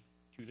body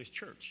to this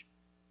church.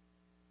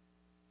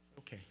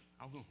 Okay,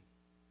 I'll go home.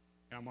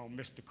 And I'm going to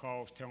miss the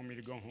calls telling me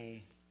to go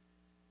home.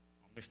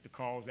 I'll miss the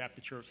calls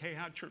after church. Hey,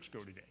 how'd church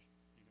go today?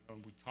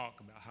 And we talk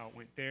about how it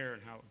went there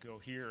and how it go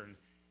here. And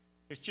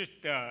it's just,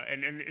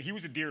 and he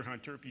was a deer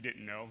hunter, if you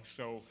didn't know.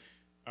 So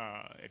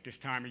at this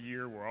time of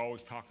year, we're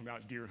always talking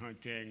about deer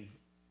hunting,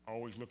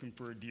 always looking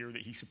for a deer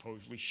that he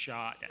supposedly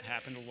shot. That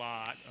happened a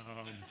lot.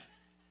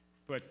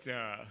 But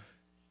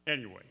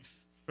anyways,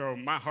 so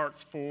my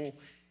heart's full,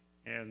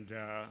 and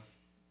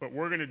but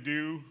we're going to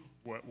do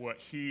what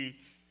he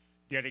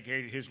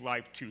dedicated his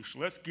life to. So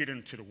let's get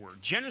into the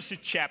word. Genesis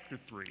chapter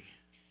 3.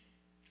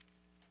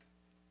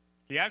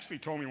 He actually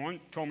told me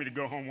to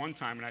go home one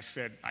time, and I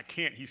said, I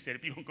can't. He said,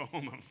 if you don't go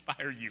home, I'll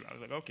fire you. I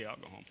was like, okay, I'll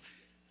go home.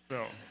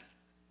 So,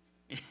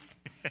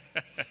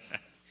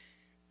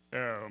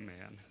 oh,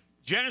 man.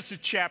 Genesis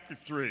chapter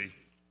 3.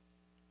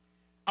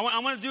 I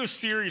want to do a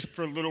series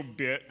for a little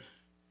bit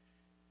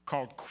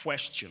called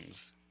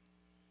Questions.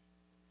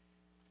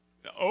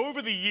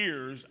 Over the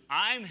years,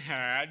 I've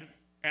had,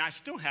 and I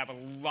still have, a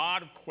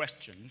lot of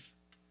questions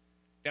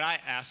that I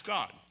ask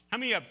God. How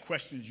many have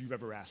questions you've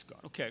ever asked God?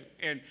 Okay,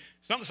 and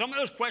some of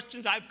those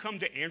questions I've come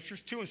to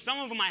answers to, and some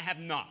of them I have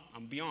not.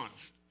 I'm be honest.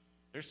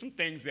 There's some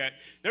things that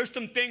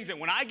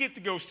when I get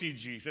to go see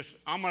Jesus,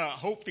 I'm gonna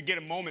hope to get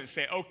a moment and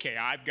say, okay,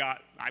 I've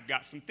got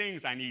some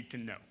things I need to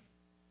know,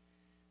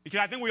 because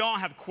I think we all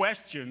have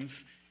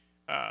questions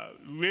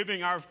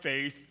living our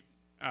faith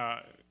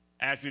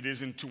as it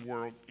is in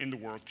the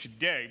world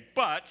today.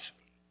 But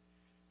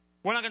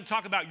we're not going to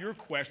talk about your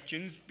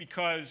questions,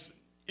 because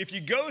if you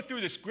go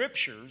through the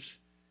scriptures,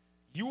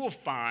 you will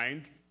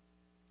find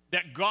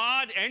that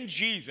God and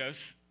Jesus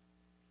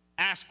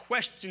ask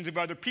questions of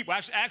other people.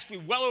 Actually,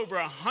 well over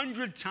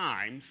 100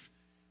 times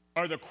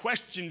are the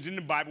questions in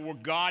the Bible where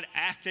God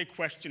asked a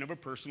question of a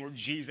person, or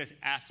Jesus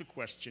asked a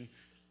question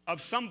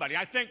of somebody.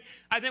 I think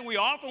we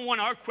often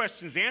want our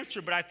questions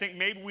answered, but I think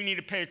maybe we need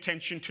to pay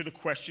attention to the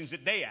questions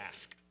that they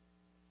ask.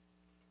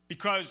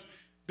 Because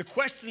the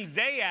questions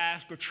they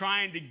ask are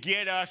trying to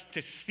get us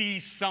to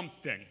see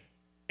something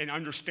and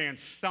understand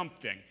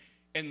something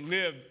and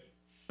live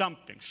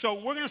something. So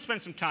we're going to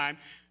spend some time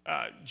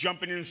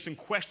jumping into some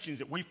questions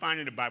that we find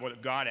in the Bible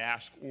that God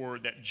asked or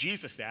that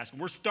Jesus asked.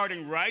 We're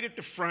starting right at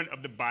the front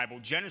of the Bible,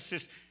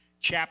 Genesis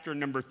chapter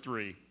number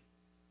 3.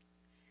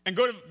 And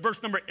go to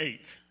verse number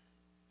 8.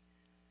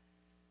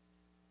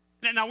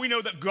 Now we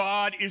know that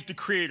God is the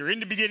creator. In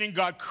the beginning,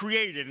 God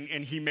created,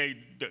 and he made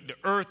the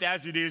earth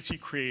as it is. He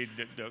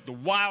created the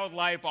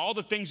wildlife, all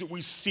the things that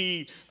we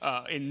see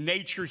in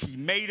nature. He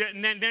made it.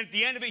 And then at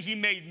the end of it, he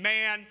made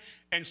man,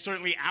 and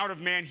certainly out of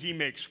man, he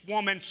makes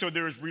woman. So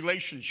there is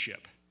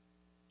relationship.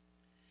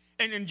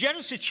 And in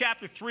Genesis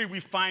chapter 3,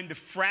 we find the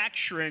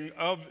fracturing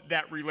of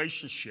that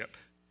relationship.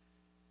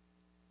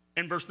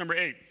 In verse number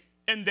 8,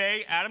 and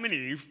they, Adam and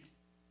Eve,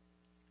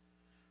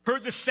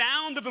 heard the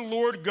sound of the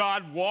Lord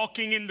God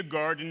walking in the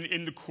garden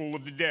in the cool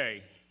of the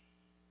day.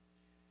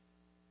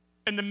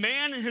 And the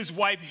man and his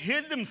wife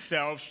hid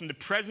themselves from the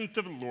presence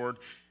of the Lord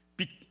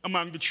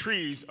among the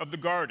trees of the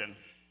garden.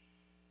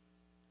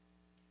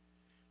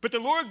 But the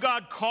Lord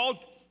God called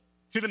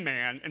to the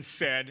man and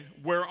said,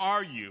 "Where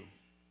are you?"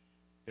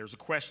 There's a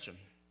question.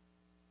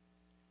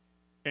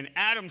 And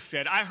Adam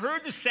said, "I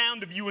heard the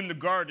sound of you in the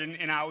garden,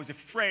 and I was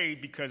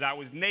afraid because I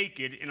was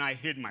naked and I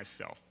hid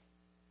myself."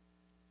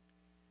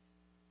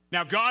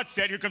 Now God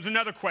said, here comes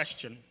another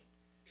question.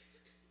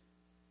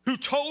 "Who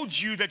told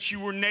you that you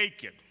were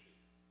naked?"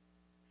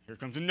 Here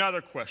comes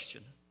another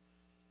question.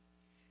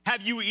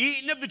 "Have you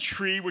eaten of the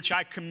tree which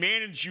I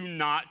commanded you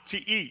not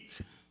to eat?"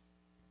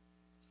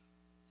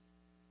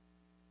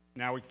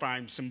 Now we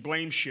find some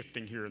blame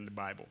shifting here in the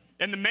Bible.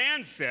 And the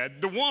man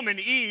said, "The woman,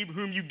 Eve,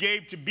 whom you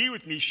gave to be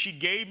with me, she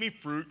gave me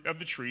fruit of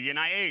the tree and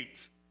I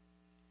ate."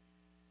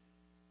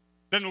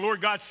 Then the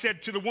Lord God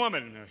said to the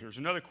woman, now here's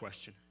another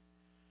question,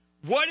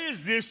 "What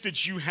is this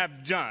that you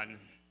have done?"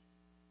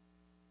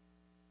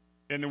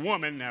 And the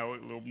woman, now a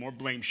little more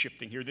blame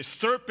shifting here, "The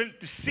serpent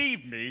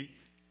deceived me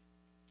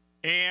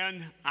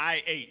and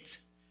I ate."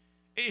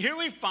 Here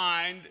we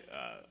find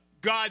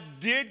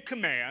God did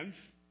command.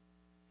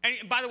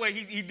 And by the way,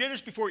 he did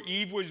this before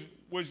Eve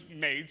was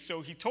made.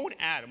 So he told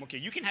Adam, okay,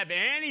 you can have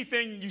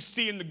anything you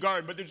see in the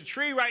garden, but there's a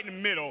tree right in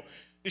the middle,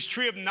 this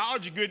tree of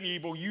knowledge of good and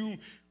evil. You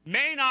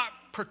may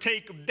not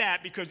partake of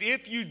that because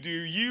if you do,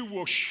 you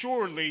will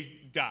surely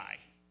die.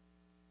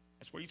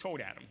 That's what he told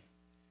Adam.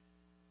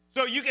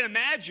 So you can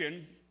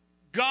imagine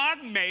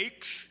God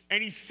makes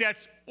and he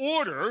sets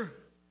order,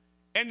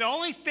 and the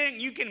only thing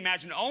you can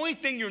imagine, the only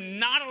thing you're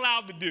not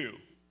allowed to do,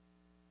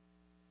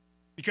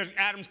 because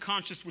Adam's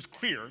conscience was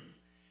clear,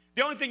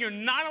 the only thing you're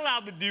not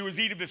allowed to do is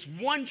eat of this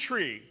one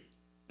tree.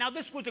 Now,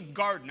 this was a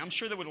garden. I'm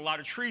sure there was a lot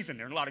of trees in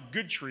there, and a lot of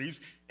good trees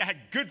that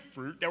had good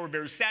fruit that were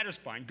very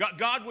satisfying.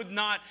 God would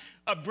not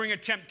bring a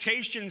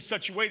temptation in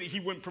such a way that he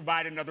wouldn't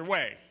provide another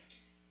way.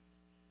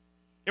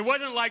 It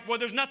wasn't like, well,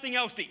 there's nothing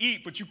else to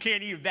eat, but you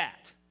can't eat of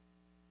that.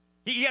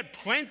 He had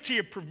plenty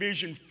of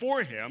provision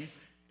for him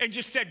and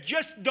just said,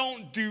 just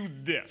don't do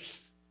this.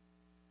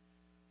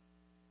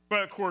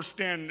 But, of course,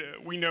 then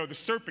we know the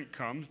serpent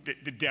comes,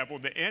 the devil,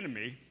 the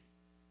enemy.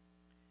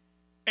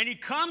 And he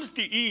comes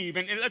to Eve,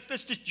 and let's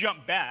just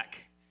jump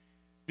back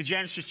to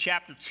Genesis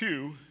chapter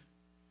 2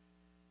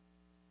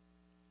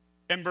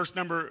 and verse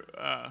number,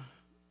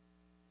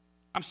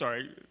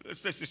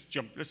 let's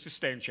just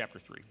stay in chapter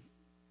 3.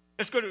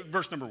 Let's go to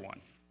verse number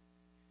 1.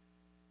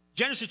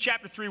 Genesis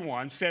chapter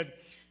 3:1 said,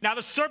 "Now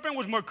the serpent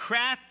was more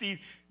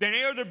crafty than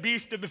any other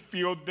beast of the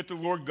field that the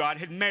Lord God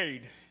had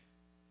made."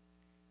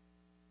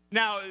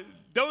 Now,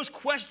 those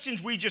questions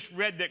we just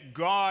read that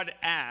God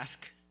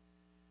asked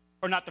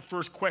are not the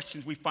first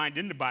questions we find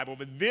in the Bible,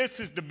 but this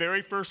is the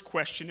very first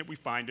question that we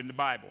find in the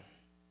Bible.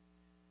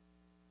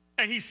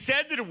 And he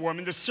said to the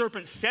woman, the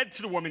serpent said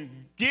to the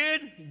woman,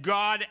 "Did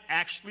God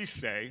actually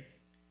say,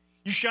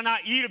 'You shall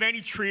not eat of any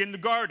tree in the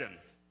garden'?"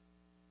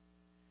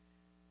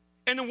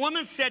 And the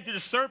woman said to the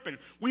serpent,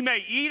 "We may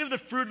eat of the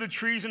fruit of the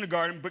trees in the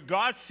garden, but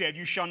God said,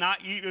 'You shall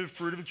not eat of the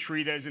fruit of the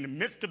tree that is in the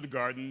midst of the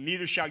garden,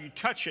 neither shall you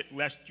touch it,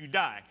 lest you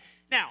die.'"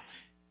 Now,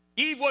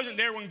 Eve wasn't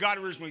there when God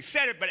originally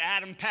said it, but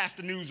Adam passed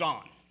the news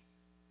on.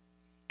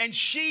 And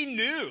she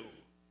knew.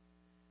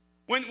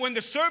 When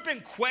the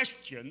serpent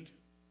questioned,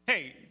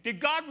 hey, did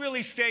God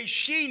really say?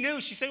 She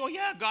knew. She said, "Oh,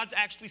 yeah, God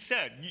actually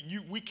said.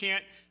 We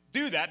can't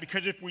do that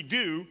because if we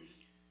do,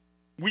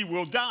 we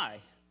will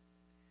die."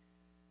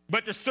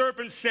 But the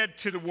serpent said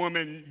to the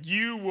woman,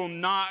 "You will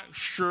not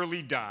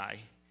surely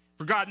die.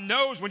 For God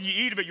knows when you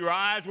eat of it, your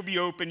eyes will be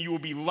open. You will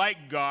be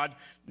like God,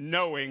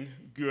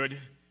 knowing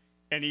good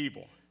and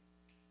evil."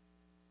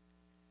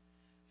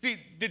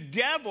 See, the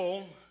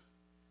devil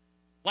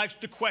likes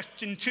to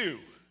question too.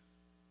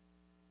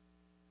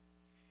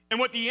 And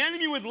what the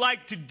enemy would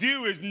like to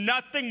do is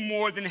nothing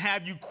more than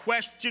have you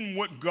question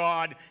what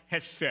God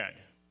has said.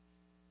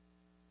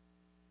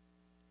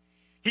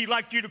 He'd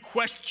like you to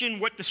question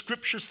what the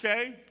scriptures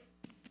say.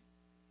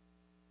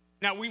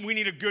 Now, we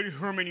need a good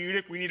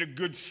hermeneutic. We need a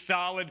good,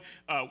 solid,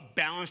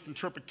 balanced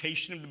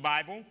interpretation of the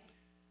Bible.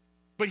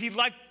 But he'd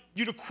like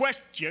you to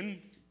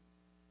question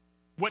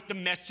what the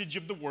message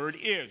of the word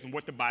is and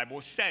what the Bible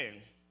is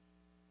saying.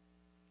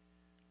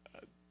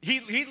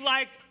 He'd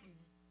like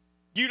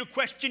you to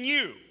question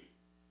you,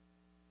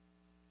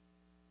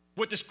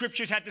 what the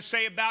scriptures had to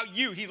say about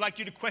you. He'd like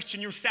you to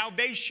question your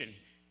salvation.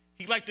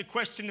 He'd like to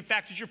question the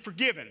fact that you're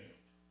forgiven.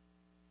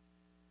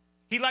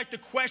 He'd like to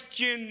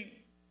question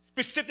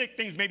specific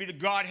things maybe that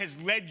God has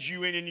led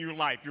you in your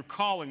life, your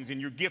callings and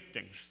your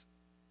giftings.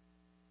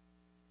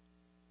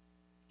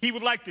 He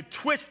would like to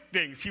twist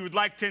things. He would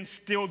like to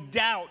instill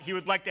doubt. He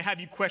would like to have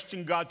you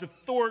question God's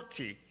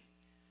authority.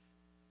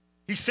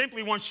 He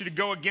simply wants you to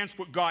go against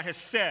what God has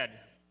said.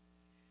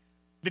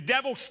 The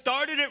devil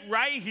started it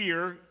right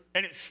here,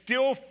 and it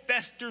still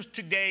festers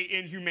today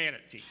in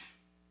humanity.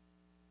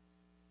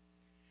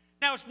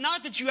 Now, it's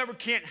not that you ever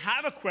can't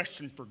have a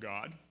question for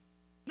God.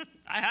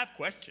 I have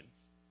questions.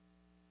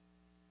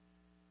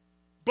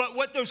 But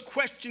what those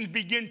questions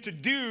begin to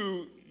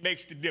do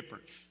makes the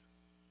difference.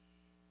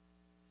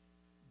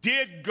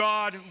 Did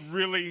God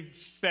really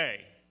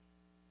say?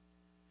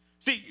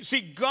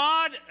 See,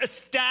 God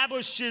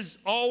establishes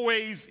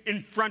always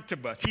in front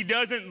of us. He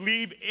doesn't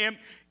leave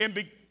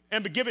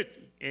ambiguity.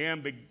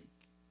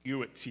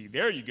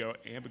 There you go,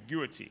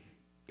 ambiguity.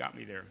 Got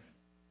me there.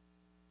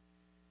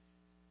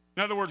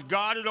 In other words,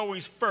 God is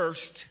always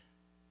first,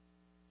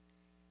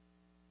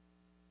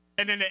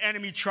 and then the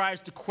enemy tries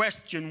to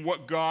question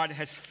what God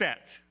has said.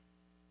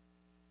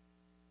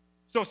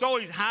 So it's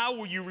always, how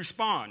will you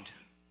respond?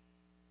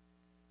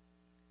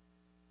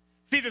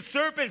 See, the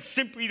serpent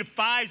simply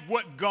defies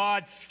what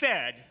God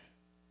said,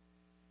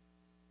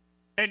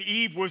 and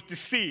Eve was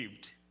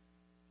deceived.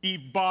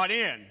 Eve bought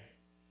in.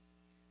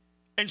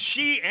 And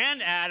she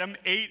and Adam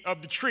ate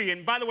of the tree.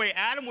 And by the way,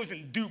 Adam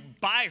wasn't duped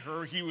by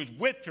her. He was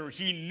with her.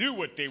 He knew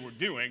what they were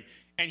doing,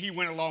 and he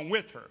went along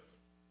with her.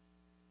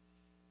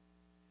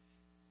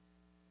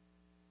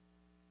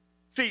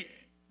 See,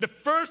 the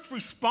first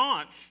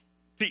response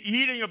to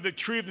eating of the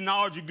tree of the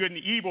knowledge of good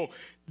and evil,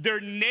 their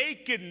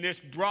nakedness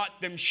brought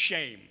them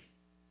shame.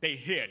 They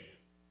hid.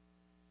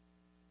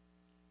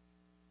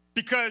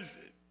 Because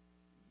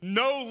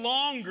no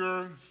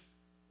longer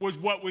was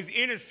what was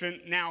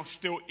innocent now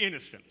still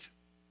innocent.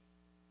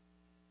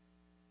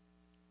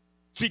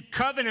 See,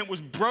 covenant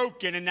was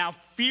broken, and now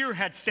fear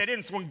had set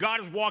in. So when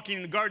God was walking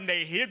in the garden,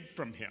 they hid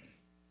from him.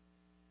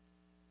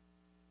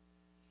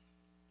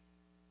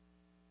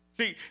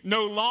 See,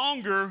 no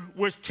longer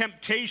was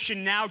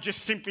temptation now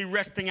just simply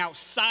resting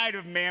outside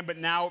of man, but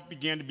now it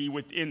began to be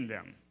within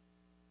them.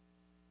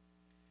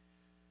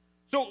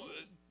 So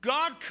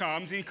God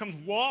comes, and he comes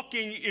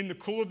walking in the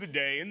cool of the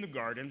day in the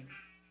garden.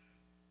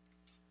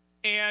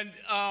 And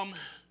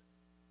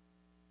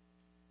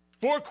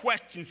 4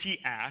 questions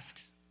he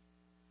asks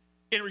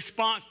in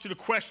response to the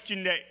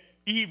question that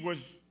Eve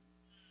was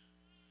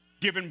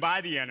given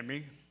by the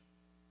enemy.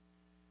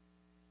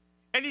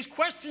 And these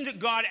questions that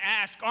God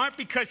asks aren't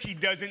because he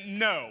doesn't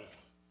know.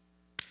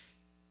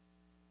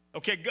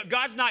 Okay,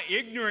 God's not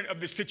ignorant of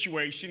the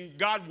situation.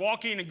 God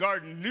walking in the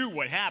garden knew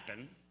what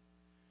happened.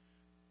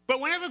 But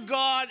whenever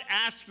God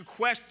asks a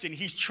question,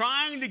 he's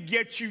trying to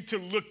get you to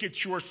look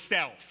at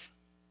yourself.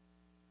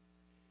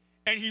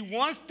 And he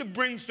wants to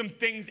bring some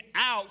things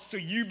out so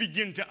you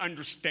begin to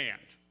understand.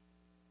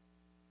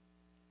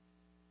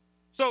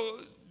 So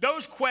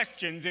those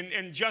questions,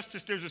 and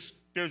Justice,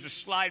 there's a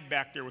slide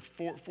back there with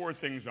four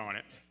things on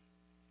it.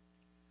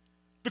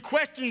 The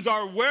questions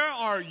are, where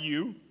are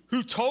you?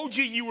 Who told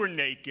you you were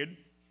naked?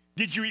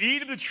 Did you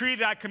eat of the tree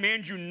that I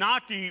command you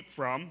not to eat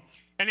from?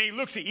 And then he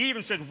looks at Eve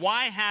and says,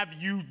 why have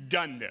you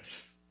done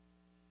this?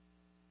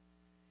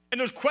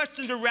 And those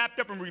questions are wrapped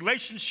up in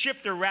relationship,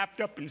 they're wrapped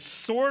up in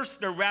source,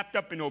 they're wrapped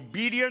up in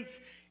obedience,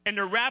 and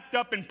they're wrapped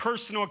up in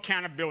personal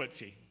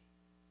accountability.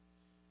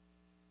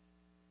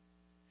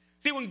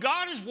 See, when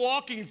God is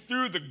walking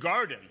through the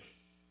garden,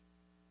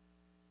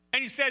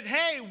 and he says,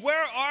 hey,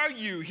 where are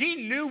you?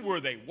 He knew where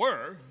they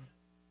were.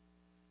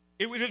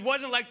 It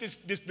wasn't like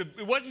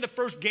it wasn't the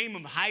first game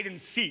of hide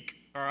and seek,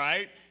 all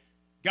right?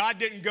 God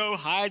didn't go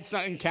hide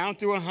and count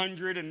to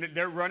 100, and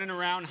they're running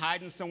around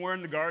hiding somewhere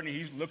in the garden, and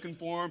he's looking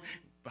for them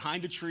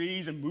behind the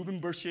trees and moving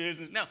bushes.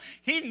 No,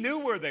 he knew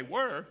where they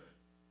were.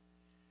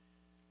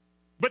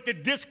 But the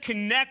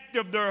disconnect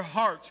of their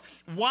hearts.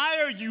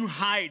 Why are you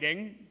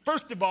hiding?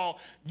 First of all,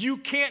 you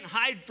can't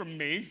hide from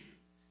me.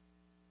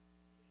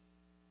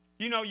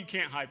 You know you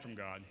can't hide from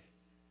God.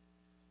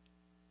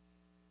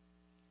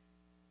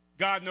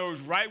 God knows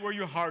right where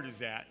your heart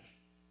is at.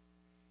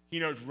 He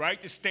knows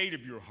right the state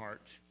of your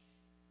heart.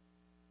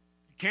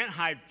 You can't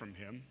hide from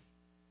him.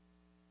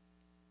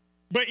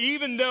 But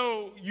even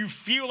though you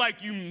feel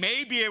like you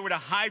may be able to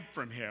hide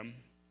from him,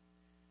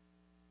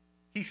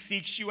 he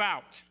seeks you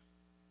out.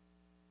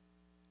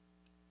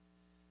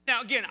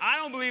 Now, again, I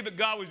don't believe that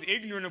God was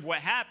ignorant of what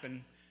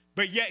happened,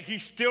 but yet he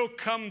still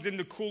comes in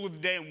the cool of the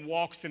day and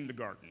walks in the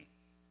garden.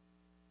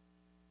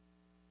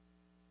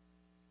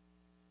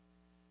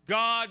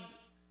 God,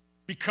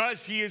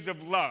 because he is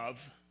of love,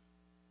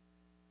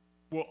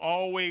 will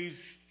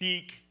always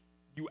seek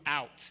you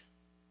out.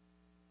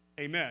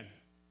 Amen.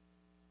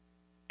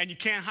 And you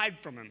can't hide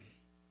from him.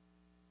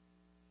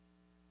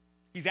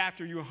 He's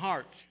after your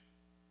heart.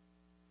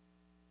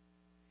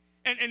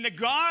 And the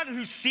God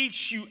who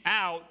seeks you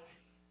out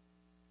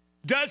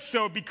does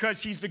so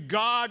because he's the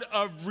God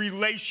of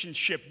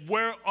relationship.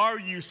 Where are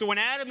you? So when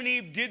Adam and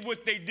Eve did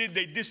what they did,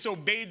 they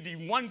disobeyed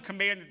the one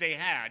command that they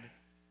had.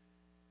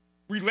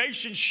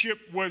 Relationship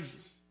was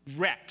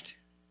wrecked.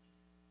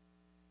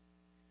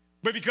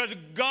 But because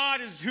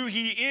God is who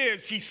he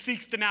is, he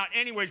seeks them out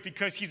anyways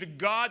because he's a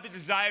God that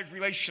desires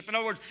relationship. In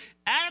other words,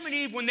 Adam and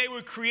Eve, when they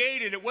were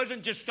created, it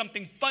wasn't just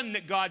something fun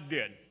that God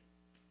did.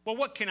 Well,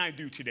 what can I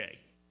do today?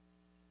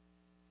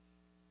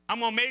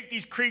 I'm going to make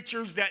these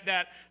creatures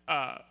that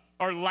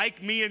are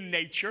like me in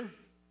nature,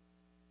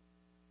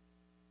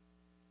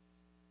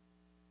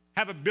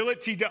 have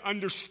ability to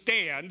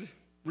understand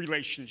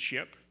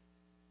relationship,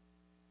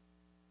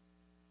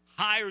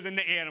 higher than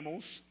the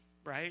animals,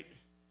 right?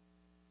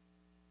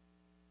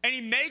 And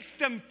he makes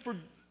them for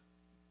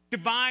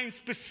divine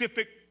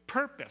specific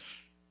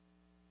purpose.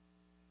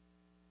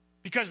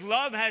 Because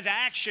love has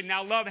action,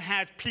 now love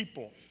has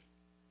people.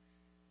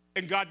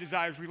 And God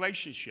desires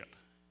relationship.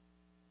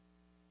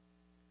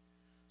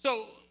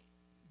 So,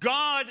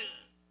 God,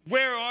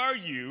 where are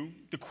you?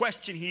 The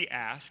question he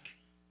asked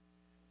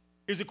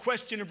is a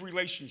question of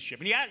relationship.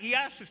 And he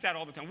asks us that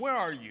all the time. Where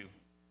are you?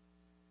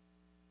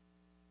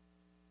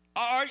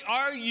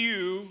 Are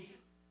you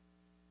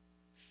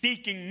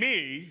seeking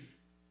me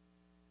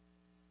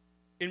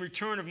in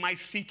return of my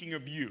seeking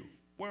of you?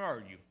 Where are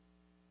you?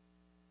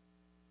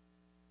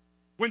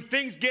 When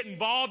things get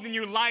involved in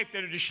your life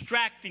that are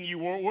distracting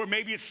you, or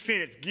maybe it's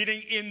sin, it's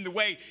getting in the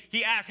way,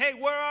 he asks, hey,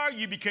 where are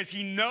you? Because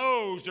he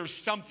knows there's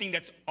something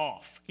that's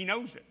off. He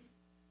knows it.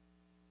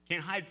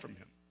 Can't hide from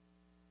him.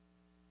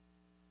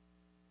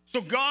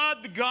 So God,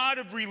 the God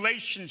of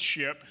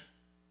relationship,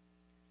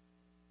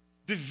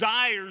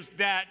 desires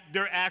that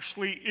there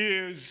actually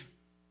is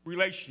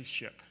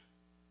relationship.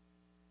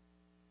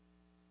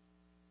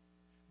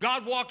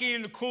 God walking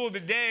in the cool of the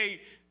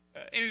day,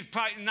 and it's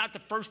probably not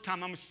the first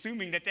time, I'm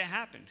assuming, that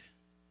happened.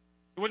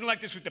 It wasn't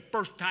like this was the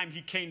first time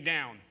he came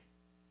down.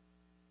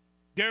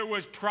 There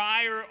was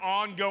prior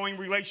ongoing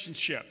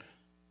relationship,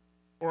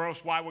 or else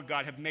why would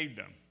God have made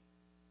them?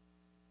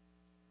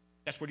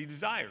 That's what he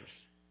desires.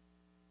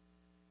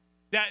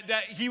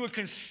 That he would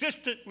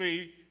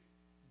consistently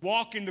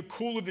walk in the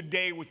cool of the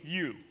day with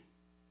you.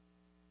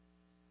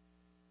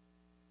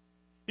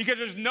 Because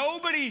there's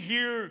nobody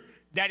here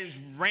that is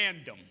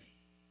random.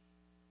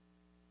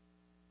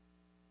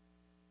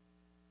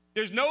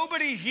 There's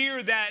nobody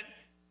here that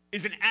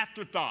is an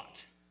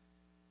afterthought.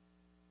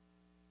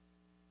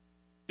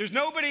 There's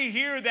nobody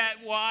here that,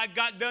 well, I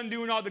got done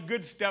doing all the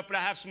good stuff, but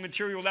I have some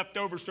material left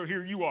over, so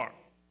here you are.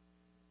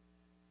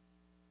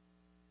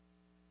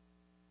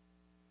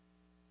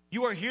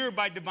 You are here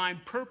by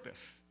divine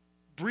purpose,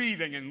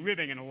 breathing and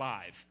living and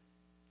alive.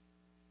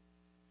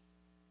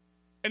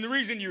 And the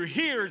reason you're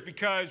here is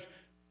because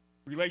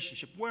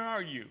relationship. Where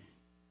are you?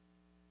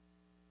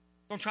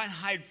 Don't try and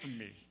hide from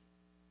me.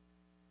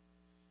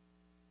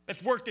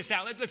 Let's work this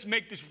out. Let's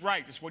make this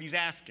right. That's what he's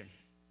asking.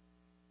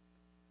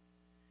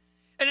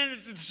 And then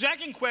the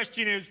second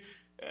question is,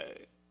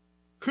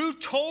 who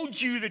told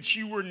you that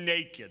you were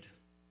naked?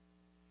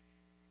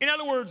 In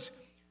other words,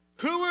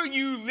 who are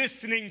you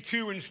listening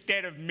to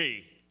instead of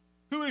me?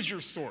 Who is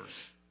your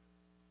source?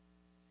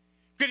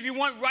 Because if you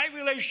want right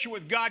relationship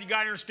with God, you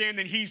got to understand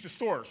that he's the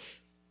source.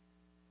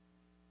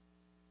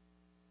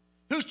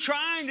 Who's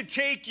trying to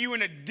take you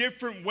in a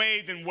different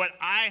way than what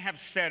I have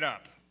set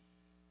up?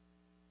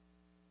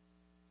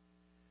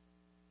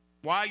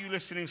 Why are you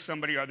listening to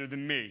somebody other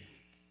than me?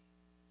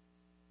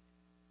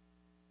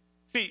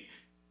 See,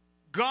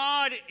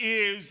 God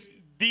is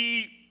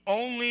the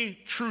only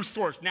true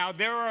source. Now,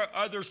 there are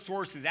other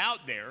sources out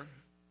there,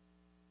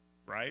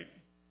 right?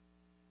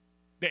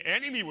 The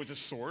enemy was a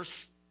source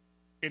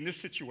in this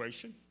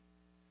situation.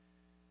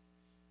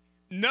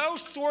 No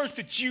source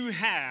that you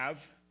have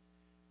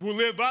will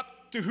live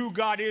up to who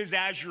God is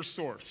as your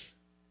source,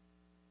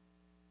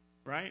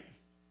 right?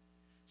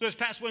 So this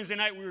past Wednesday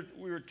night,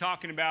 we were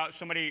talking about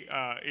somebody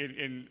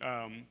in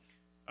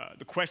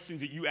the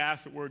questions that you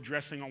asked that we're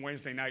addressing on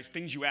Wednesday nights,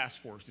 things you asked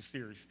for is the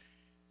series.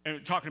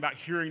 And talking about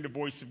hearing the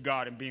voice of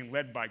God and being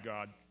led by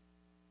God.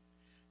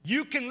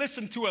 You can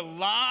listen to a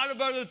lot of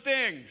other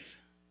things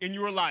in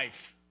your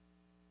life.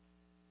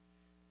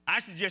 I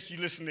suggest you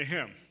listen to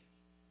him.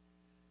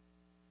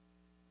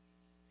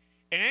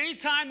 And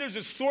anytime there's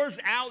a source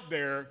out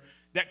there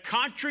that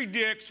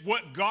contradicts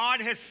what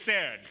God has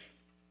said,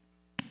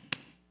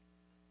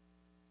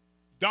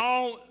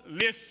 don't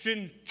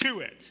listen to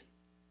it.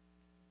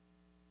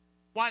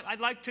 Why? I'd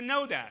like to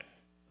know that.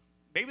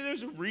 Maybe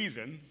there's a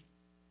reason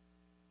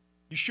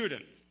you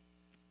shouldn't.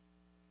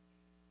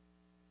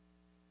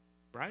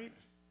 Right?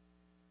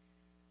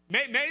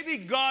 Maybe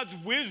God's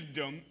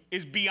wisdom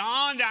is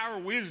beyond our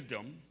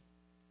wisdom.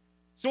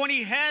 So when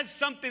he has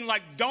something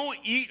like, don't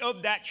eat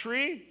of that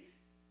tree,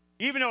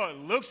 even though it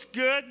looks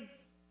good,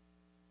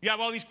 you have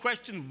all these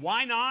questions,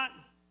 why not?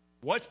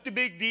 What's the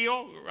big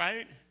deal,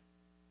 right?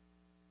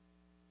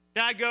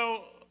 Then I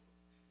go,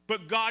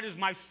 but God is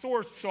my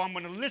source, so I'm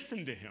going to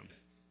listen to him.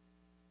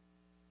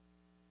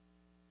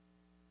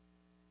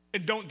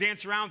 And don't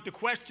dance around with the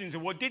questions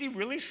of, well, did he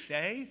really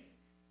say?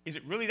 Is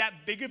it really that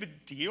big of a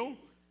deal?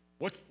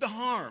 What's the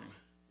harm,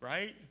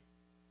 right?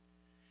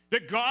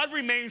 That God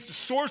remains the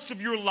source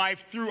of your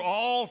life through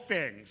all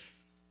things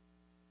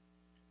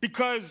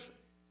because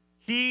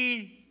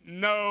he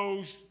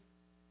knows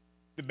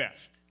the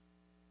best.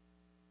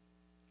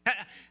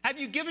 Have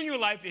you given your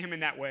life to him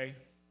in that way?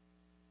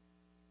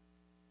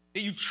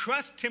 That you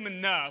trust him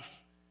enough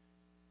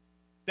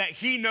that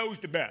he knows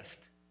the best?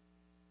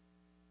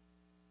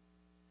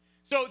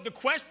 So the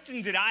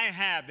question that I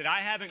have that I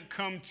haven't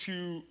come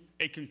to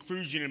a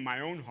conclusion in my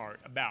own heart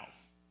about,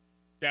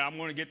 that I'm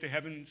going to get to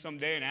heaven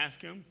someday and ask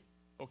him,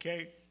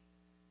 okay?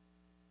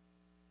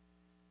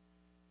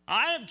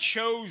 I have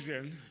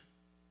chosen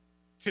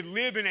to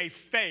live in a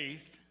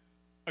faith,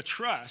 a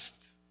trust,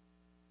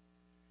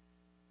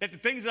 that the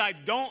things that I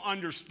don't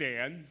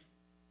understand,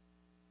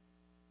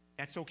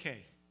 that's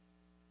okay.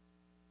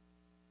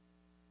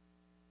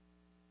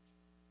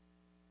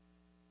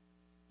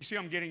 You see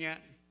what I'm getting at?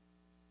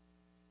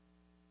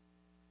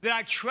 That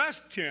I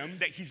trust him,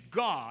 that he's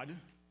God,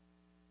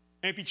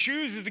 and if he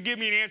chooses to give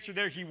me an answer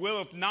there, he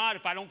will. If not,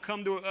 if I don't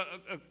come to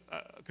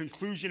a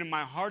conclusion in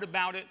my heart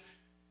about it,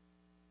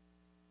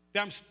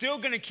 that I'm still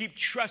going to keep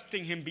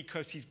trusting him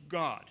because he's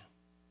God.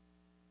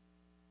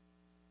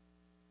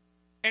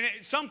 And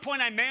at some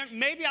point,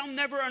 maybe I'll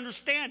never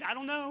understand. I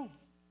don't know.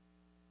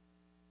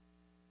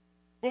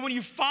 But when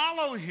you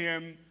follow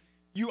him,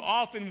 you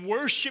often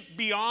worship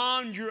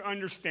beyond your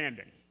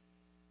understanding.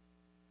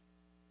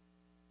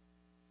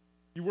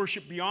 You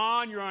worship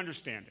beyond your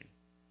understanding.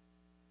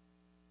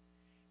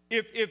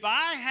 If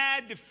I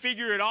had to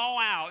figure it all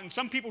out, and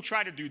some people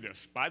try to do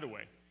this, by the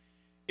way.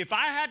 If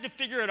I had to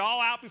figure it all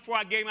out before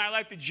I gave my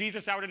life to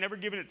Jesus, I would have never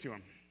given it to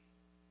him.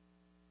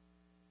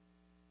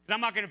 Because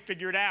I'm not going to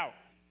figure it out.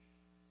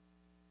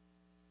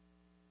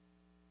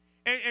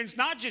 And it's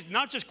not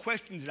just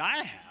questions that I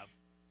have,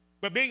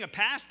 but being a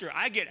pastor,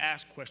 I get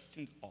asked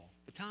questions all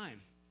the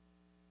time.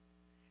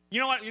 You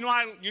know what?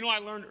 I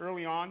learned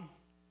early on.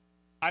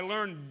 I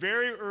learned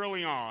very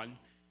early on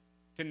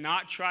to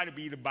not try to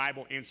be the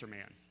Bible answer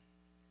man.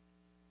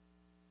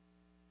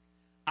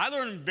 I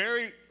learned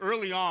very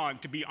early on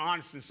to be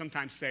honest and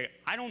sometimes say,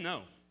 I don't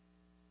know.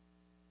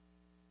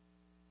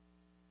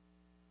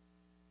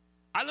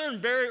 I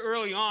learned very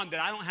early on that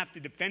I don't have to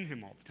defend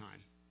him all the time.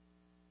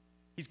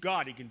 He's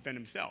God, he can defend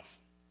himself.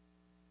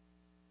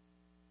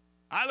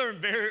 I learned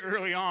very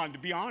early on to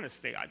be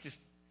honest, say,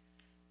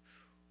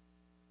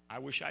 I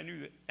wish I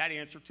knew that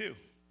answer too.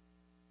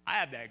 I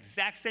have that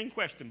exact same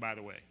question, by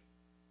the way.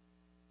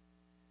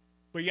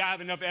 But yeah, I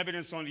have enough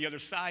evidence on the other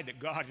side that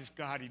God is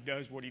God. He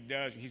does what he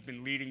does, and he's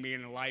been leading me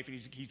in life, and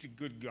he's a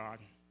good God.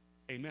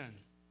 Amen.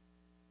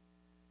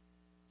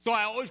 So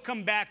I always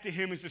come back to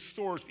him as the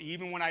source,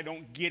 even when I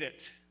don't get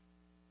it.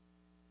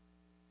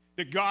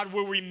 That God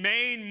will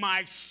remain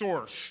my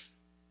source.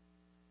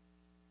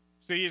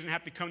 So he doesn't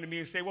have to come to me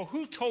and say, well,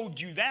 who told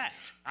you that?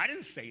 I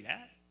didn't say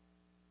that.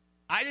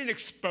 I didn't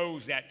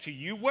expose that to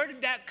you. Where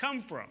did that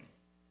come from?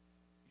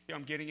 See what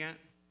I'm getting at?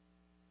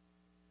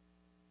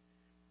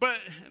 But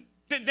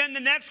then the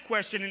next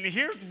question, and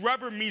here's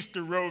rubber meets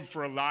the road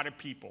for a lot of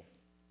people.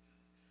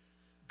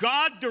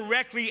 God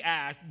directly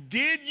asked,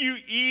 did you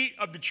eat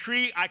of the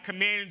tree I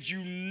commanded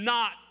you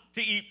not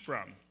to eat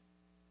from?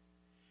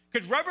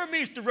 Because rubber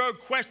meets the road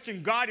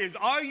question God is,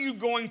 are you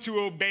going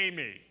to obey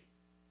me?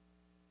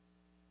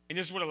 And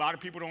this is what a lot of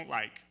people don't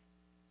like.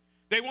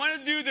 They want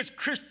to do this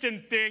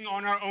Christian thing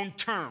on our own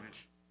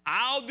terms.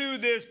 I'll do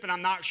this, but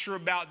I'm not sure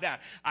about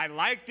that. I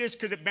like this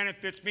because it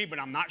benefits me, but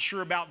I'm not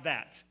sure about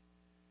that.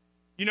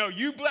 You know,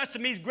 you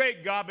blessing me is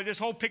great, God, but this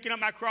whole picking up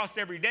my cross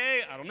every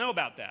day, I don't know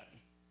about that.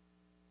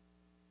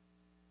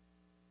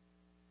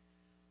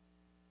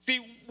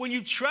 See, when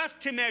you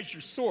trust him as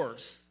your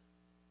source,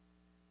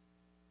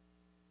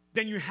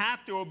 then you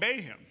have to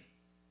obey him.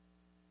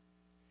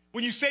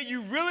 When you say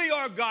you really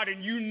are God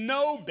and you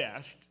know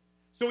best,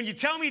 so when you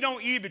tell me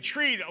don't eat the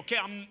tree, okay,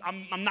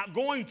 I'm not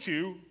going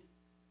to.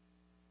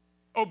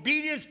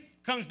 Obedience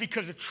comes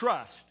because of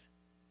trust.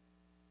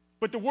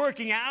 But the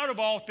working out of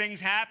all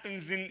things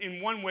happens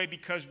in one way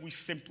because we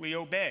simply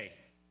obey.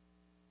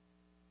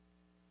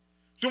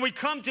 So when we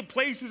come to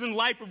places in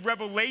life of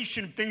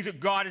revelation, things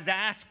that God is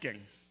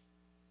asking,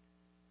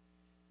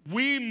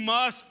 we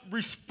must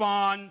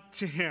respond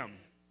to him.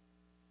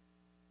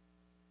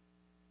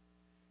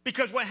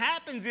 Because what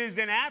happens is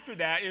then after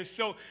that is,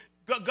 so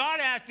God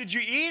asked, did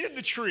you eat of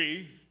the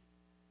tree?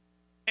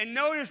 And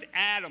notice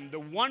Adam, the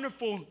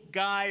wonderful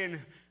guy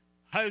and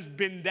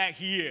husband that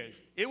he is.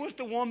 It was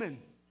the woman.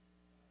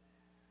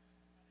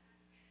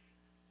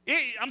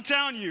 I'm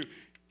telling you,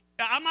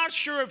 I'm not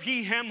sure if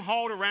he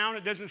hem-hawed around.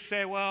 It doesn't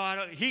say, well, I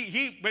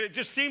don't. But it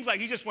just seems like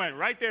he just went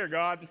right there,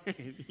 God,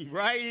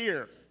 right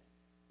here.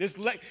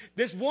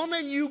 This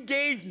woman you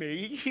gave me,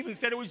 he even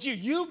said it was you.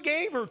 You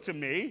gave her to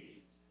me.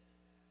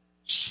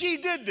 She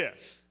did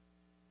this.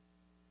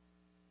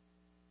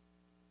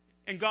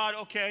 And God,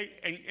 okay,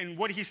 and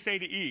what did he say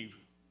to Eve?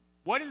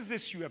 What is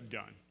this you have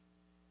done?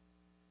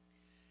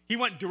 He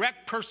went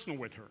direct personal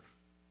with her.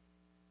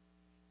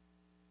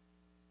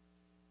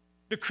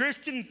 The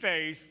Christian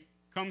faith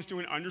comes to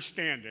an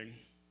understanding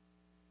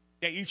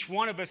that each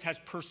one of us has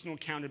personal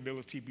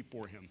accountability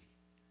before him.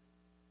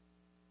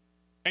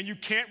 And you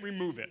can't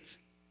remove it.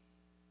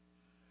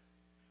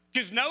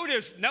 Because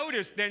notice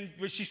then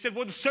when she said,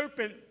 well, the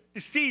serpent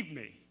deceived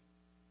me.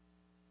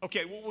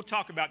 Okay, we'll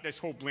talk about this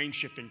whole blame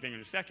shifting thing in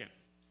a second.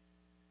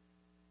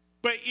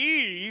 But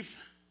Eve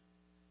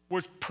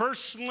was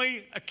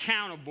personally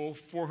accountable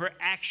for her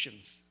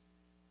actions.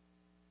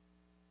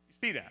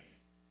 You see that?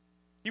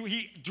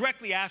 He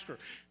directly asked her,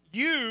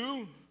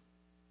 you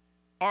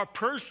are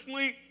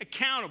personally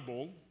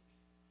accountable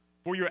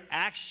for your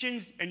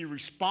actions and your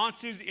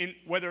responses, in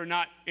whether or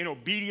not in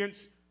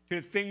obedience to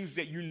the things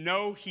that you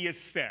know he has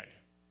said.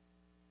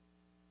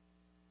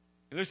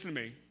 And listen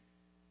to me.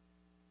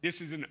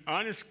 This is an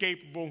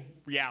unescapable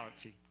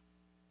reality.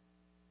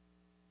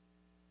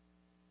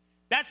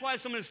 That's why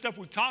some of the stuff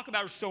we talk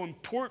about is so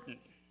important.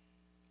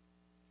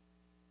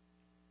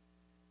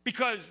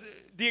 Because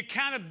the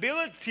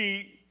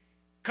accountability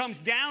comes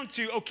down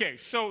to, okay,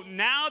 so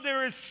now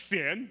there is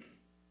sin.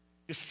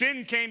 The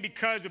sin came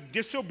because of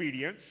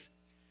disobedience.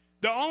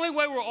 The only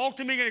way we're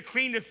ultimately going to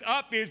clean this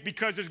up is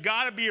because there's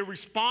got to be a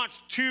response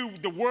to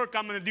the work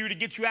I'm going to do to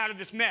get you out of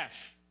this mess.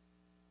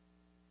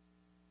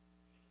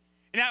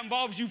 And that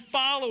involves you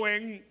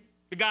following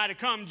the guy to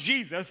come,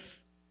 Jesus,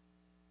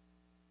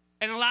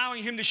 and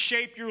allowing him to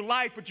shape your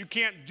life, but you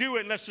can't do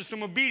it unless there's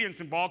some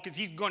obedience involved, because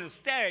he's going to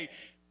say,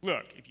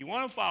 look, if you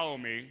want to follow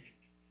me,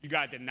 you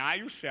got to deny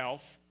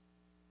yourself,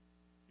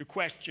 your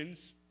questions,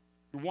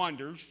 your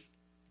wonders,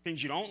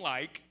 things you don't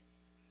like,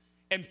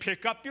 and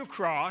pick up your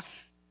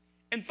cross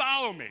and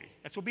follow me.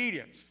 That's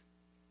obedience.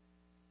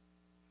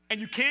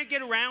 And you can't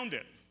get around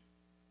it.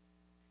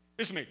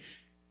 Listen to me.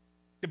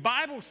 The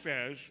Bible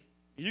says,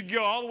 you can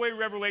go all the way to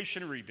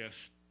Revelation and read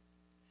this,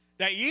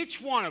 that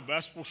each one of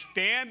us will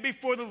stand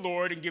before the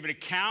Lord and give an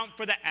account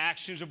for the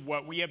actions of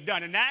what we have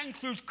done. And that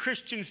includes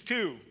Christians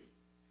too.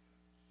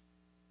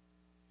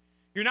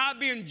 You're not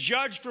being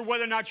judged for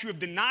whether or not you have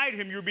denied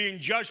him. You're being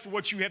judged for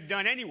what you have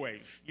done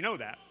anyways. You know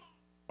that.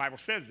 The Bible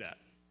says that.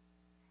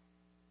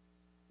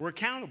 We're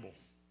accountable.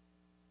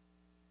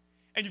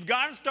 And you've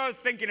got to start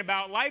thinking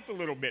about life a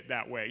little bit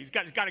that way. It's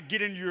got to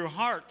get into your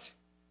heart.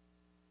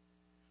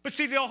 But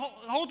see, the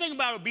whole thing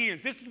about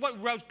obedience, this is what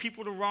rubs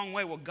people the wrong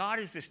way. Well, God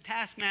is this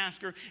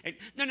taskmaster. And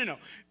no.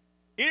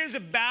 It is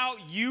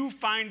about you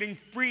finding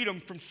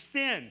freedom from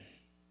sin.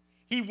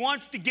 He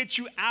wants to get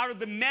you out of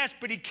the mess,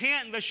 but he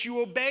can't unless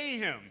you obey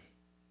him.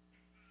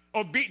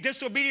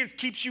 Disobedience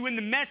keeps you in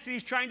the mess that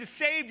he's trying to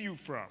save you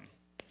from.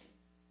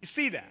 You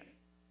see that?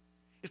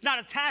 It's not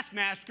a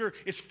taskmaster,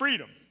 it's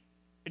freedom.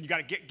 And you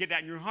got to get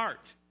that in your heart.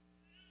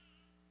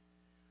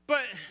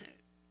 But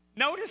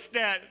notice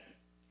that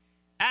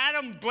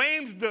Adam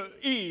blames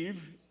Eve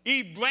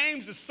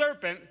blames the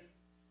serpent,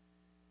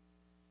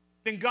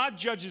 then God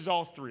judges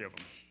all three of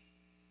them.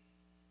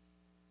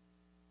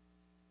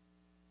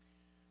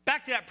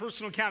 Back to that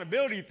personal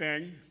accountability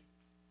thing,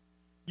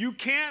 you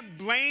can't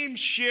blame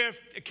shift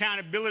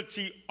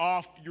accountability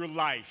off your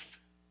life.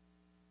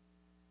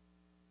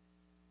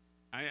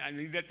 I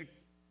need that to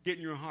get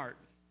in your heart.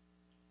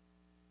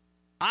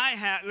 I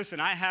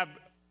have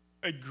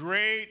a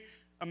great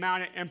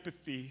amount of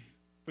empathy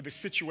for the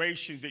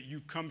situations that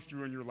you've come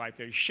through in your life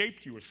that have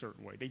shaped you a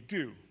certain way. They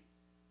do.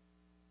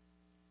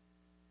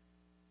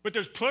 But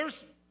there's going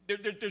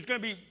to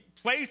be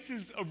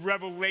places of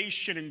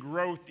revelation and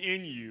growth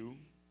in you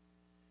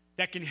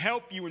that can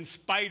help you in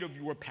spite of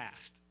your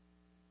past.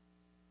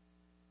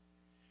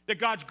 That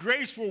God's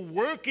grace will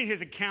work in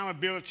his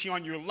accountability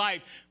on your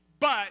life,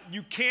 but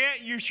you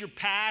can't use your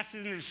past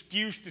as an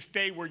excuse to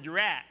stay where you're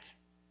at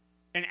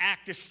and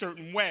act a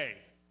certain way.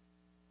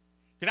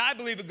 And I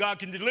believe that God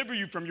can deliver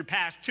you from your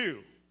past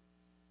too,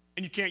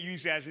 and you can't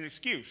use that as an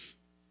excuse.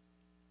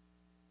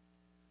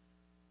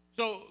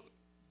 So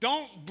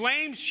don't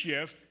blame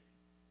shift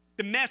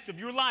the mess of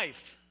your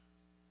life.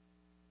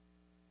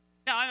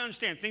 Now, I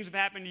understand things have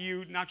happened to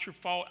you, not your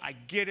fault. I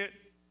get it.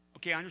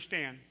 Okay, I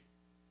understand.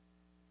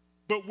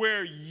 But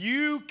where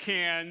you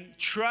can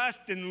trust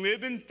and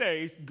live in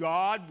faith,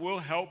 God will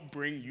help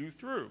bring you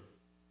through.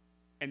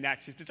 And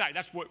that's his desire.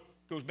 That's what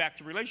goes back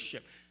to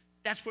relationship.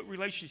 That's what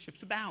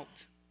relationship's about.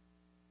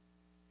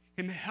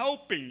 Him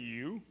helping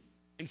you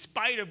in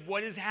spite of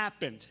what has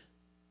happened.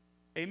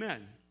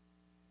 Amen.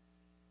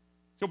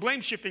 So blame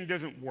shifting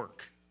doesn't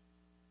work.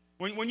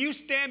 When you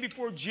stand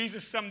before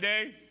Jesus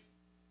someday,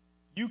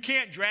 you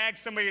can't drag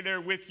somebody there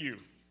with you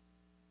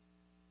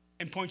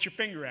and point your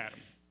finger at him.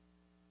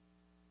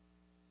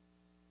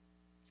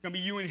 It's going to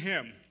be you and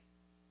him.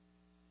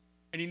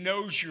 And he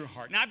knows your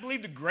heart. Now, I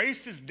believe the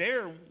grace is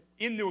there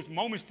in those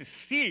moments to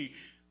see,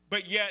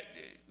 but yet,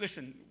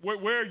 listen,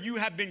 where you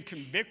have been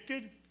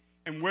convicted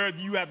and where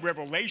you have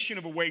revelation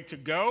of a way to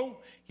go,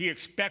 he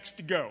expects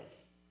to go.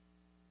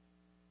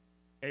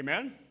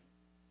 Amen?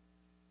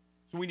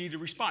 So we need to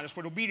respond. That's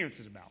what obedience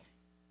is about.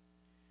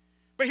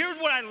 But here's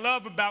what I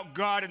love about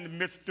God in the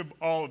midst of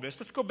all of this.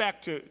 Let's go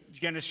back to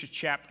Genesis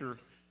chapter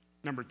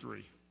number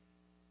 3.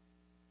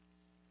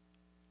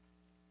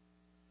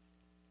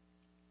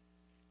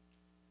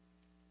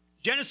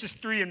 Genesis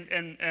 3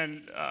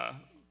 and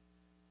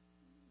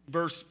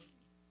verse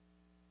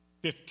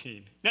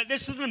 15. Now,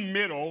 this is the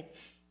middle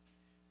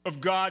of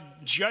God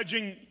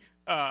judging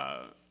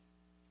the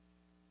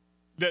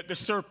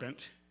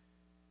serpent.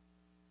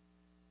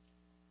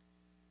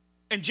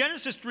 And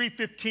Genesis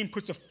 3:15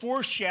 puts a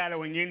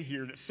foreshadowing in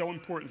here that's so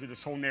important to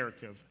this whole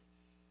narrative.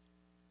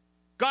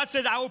 God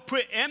said, I will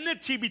put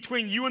enmity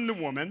between you and the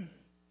woman,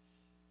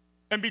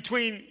 and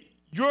between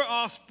your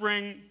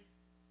offspring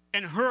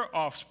and her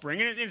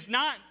offspring. And it's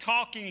not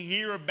talking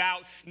here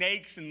about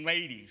snakes and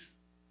ladies.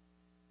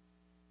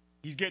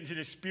 He's getting to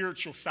the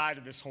spiritual side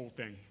of this whole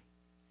thing.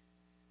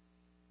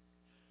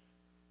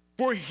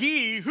 For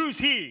he, who's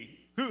he?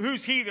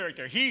 Who's he right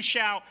there? He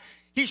shall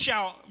He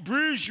shall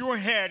bruise your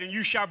head, and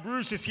you shall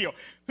bruise his heel.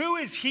 Who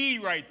is he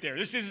right there?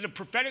 This is a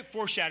prophetic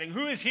foreshadowing.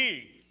 Who is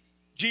he?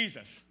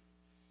 Jesus.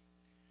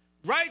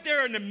 Right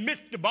there in the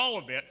midst of all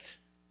of it,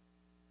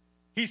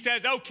 he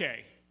says,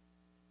 okay,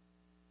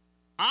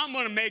 I'm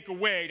going to make a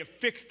way to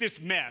fix this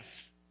mess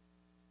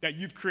that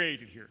you've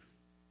created here.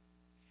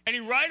 And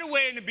he right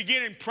away in the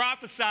beginning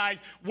prophesied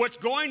what's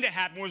going to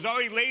happen, was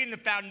already laid in the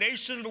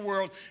foundation of the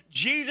world.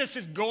 Jesus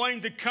is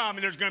going to come,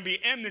 and there's going to be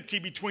enmity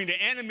between the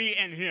enemy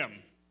and him.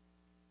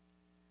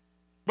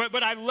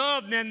 But I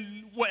love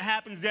then what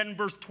happens then in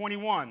verse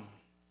 21. I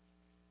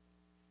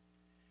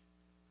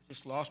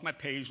just lost my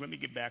page. Let me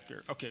get back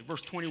there. Okay,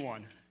 verse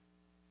 21.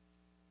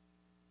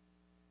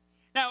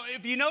 Now,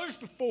 if you noticed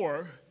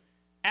before,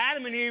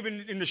 Adam and Eve,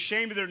 in the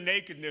shame of their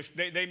nakedness,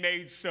 they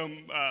made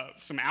some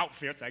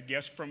outfits, I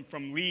guess,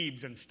 from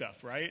leaves and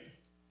stuff, right?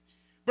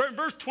 But in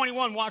verse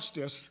 21, watch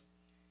this.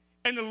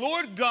 And the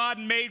Lord God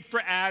made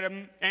for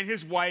Adam and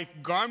his wife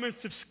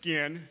garments of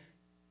skin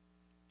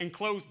and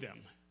clothed them.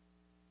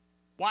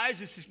 Why is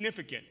this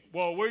significant?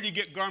 Well, where do you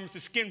get garments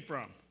of skin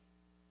from?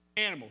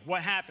 Animals.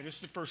 What happened? This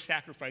is the first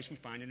sacrifice we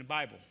find in the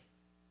Bible.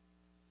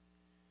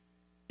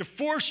 The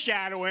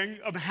foreshadowing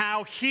of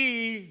how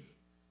he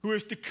who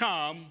is to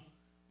come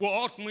will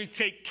ultimately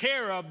take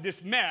care of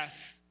this mess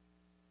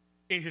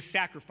in his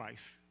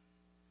sacrifice.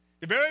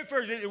 The very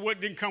first,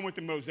 it didn't come with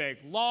the Mosaic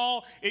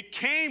law. It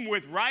came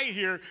with, right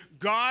here,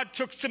 God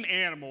took some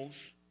animals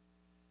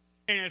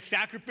in a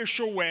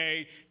sacrificial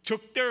way,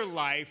 took their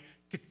life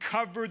to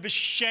cover the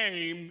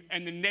shame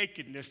and the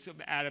nakedness of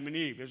Adam and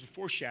Eve. There's a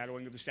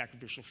foreshadowing of the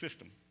sacrificial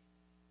system.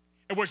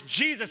 In which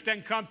Jesus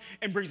then comes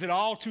and brings it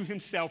all to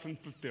himself and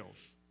fulfills.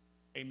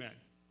 Amen.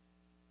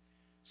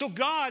 So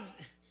God,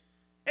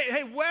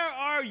 hey, where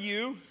are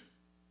you?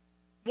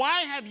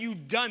 Why have you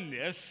done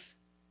this?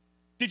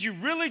 Did you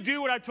really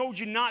do what I told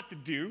you not to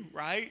do,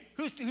 right?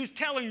 Who's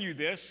telling you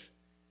this?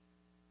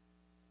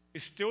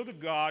 Is still the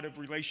God of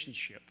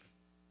relationship.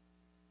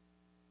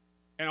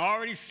 And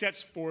already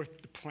sets forth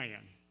the plan.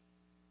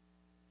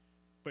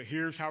 But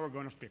here's how we're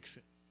going to fix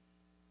it.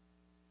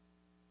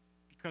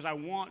 Because I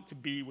want to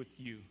be with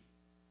you.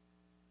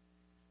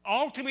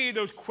 Ultimately,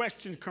 those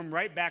questions come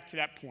right back to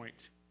that point.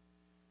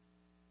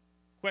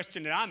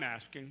 Question that I'm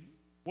asking,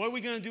 what are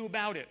we going to do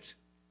about it?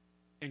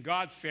 And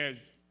God says,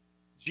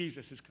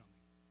 Jesus is coming.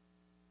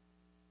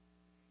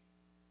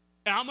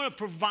 And I'm going to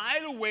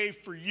provide a way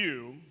for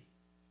you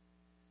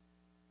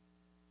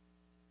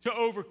to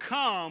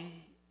overcome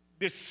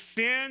this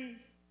sin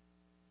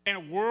and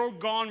a world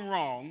gone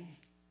wrong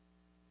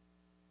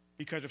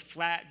because of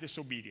flat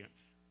disobedience.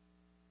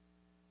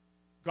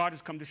 God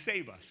has come to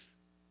save us.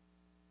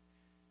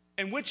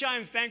 And which I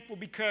am thankful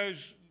because,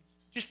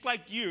 just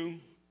like you,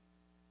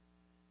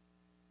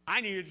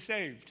 I needed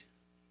saved.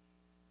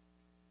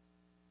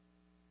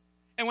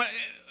 And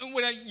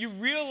when you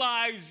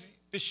realize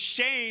the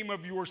shame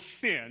of your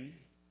sin,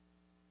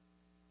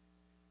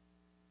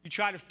 you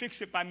try to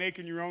fix it by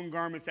making your own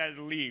garments out of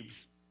the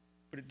leaves.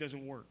 But it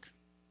doesn't work.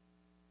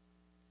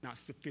 Not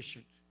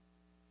sufficient.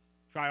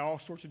 Try all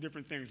sorts of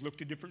different things. Look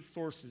to different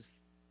sources.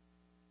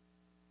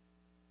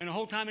 And the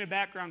whole time in the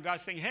background,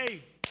 God's saying,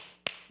 hey,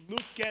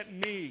 look at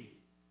me.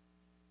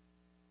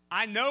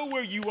 I know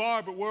where you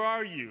are, but where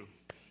are you?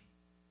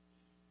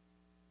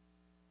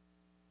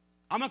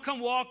 I'm going to come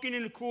walking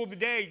in the cool of the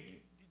day.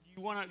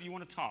 You want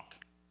to talk?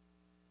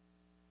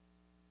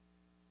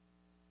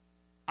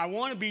 I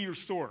want to be your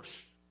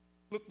source.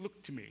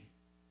 Look to me.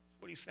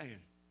 What are you saying?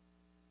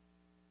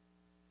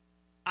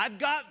 I've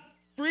got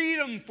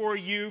freedom for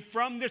you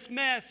from this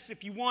mess.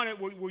 If you want it,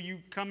 will you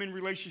come in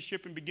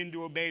relationship and begin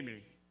to obey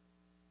me?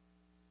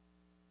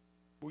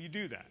 Will you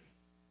do that?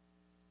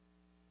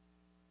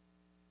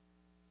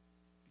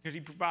 Because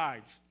he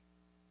provides.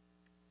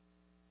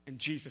 And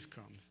Jesus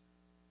comes.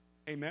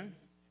 Amen?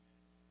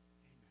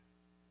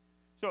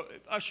 So,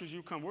 if ushers,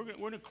 you come. We're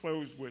going to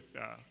close with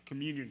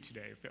communion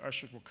today. If the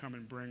ushers will come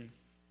and bring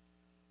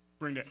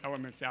the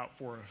elements out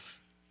for us.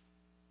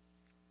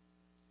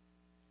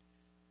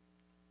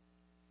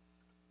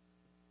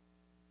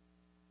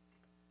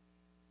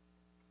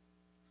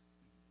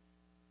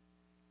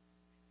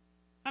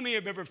 How many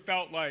have ever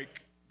felt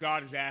like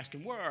God is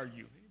asking, where are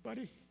you?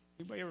 Anybody?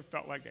 Anybody ever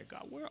felt like that?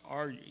 God, where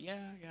are you? Yeah.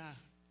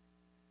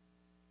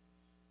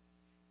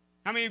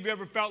 How many of you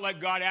ever felt like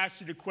God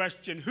asked you the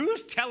question,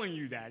 who's telling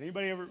you that?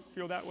 Anybody ever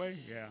feel that way?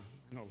 Yeah,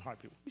 I know a lot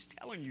of people. Who's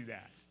telling you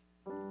that?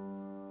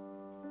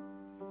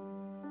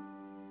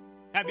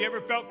 Have you ever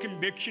felt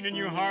conviction in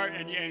your heart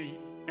and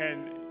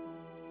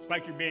it's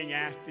like you're being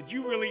asked, did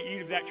you really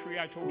eat of that tree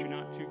I told you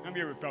not to? How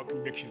many ever felt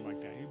conviction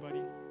like that?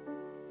 Anybody?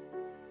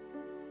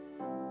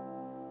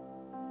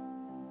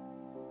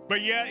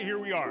 But yet, here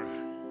we are.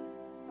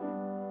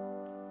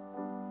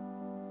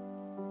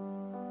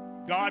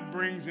 God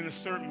brings in a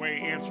certain way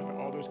answer to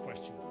all those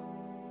questions.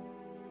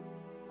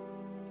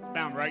 It's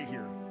found right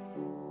here.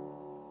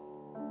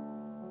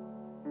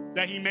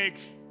 That he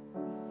makes,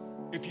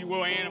 if you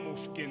will, animal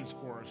skins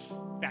for us,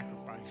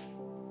 sacrifice,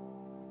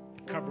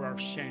 to cover our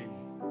shame,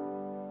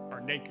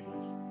 our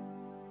nakedness.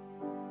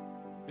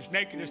 this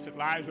nakedness that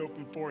lies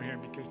open for him,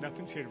 because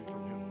nothing's hidden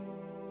from him.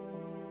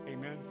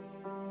 Amen.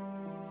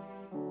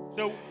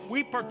 So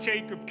we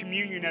partake of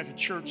communion as a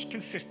church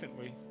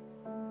consistently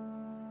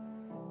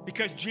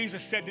because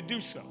Jesus said to do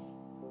so.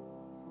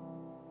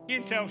 He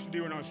didn't tell us to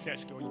do it on a set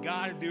schedule. You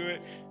got to do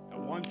it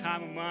one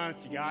time a month.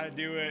 You got to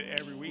do it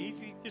every week.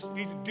 You just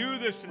need to do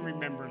this in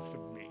remembrance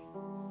of me.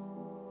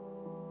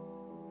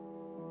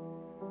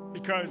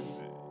 Because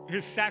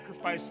his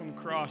sacrifice on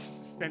the cross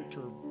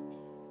centered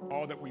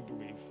all that we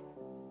believe.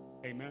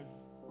 Amen.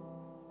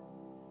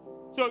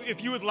 So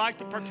if you would like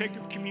to partake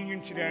of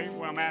communion today,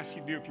 what I'm asking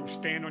you to do, if you'll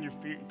stand on your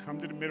feet and come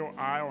to the middle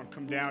aisle and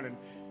come down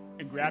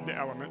and grab the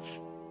elements.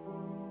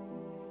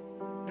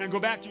 And then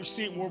go back to your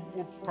seat and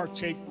we'll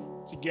partake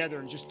together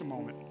in just a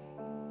moment.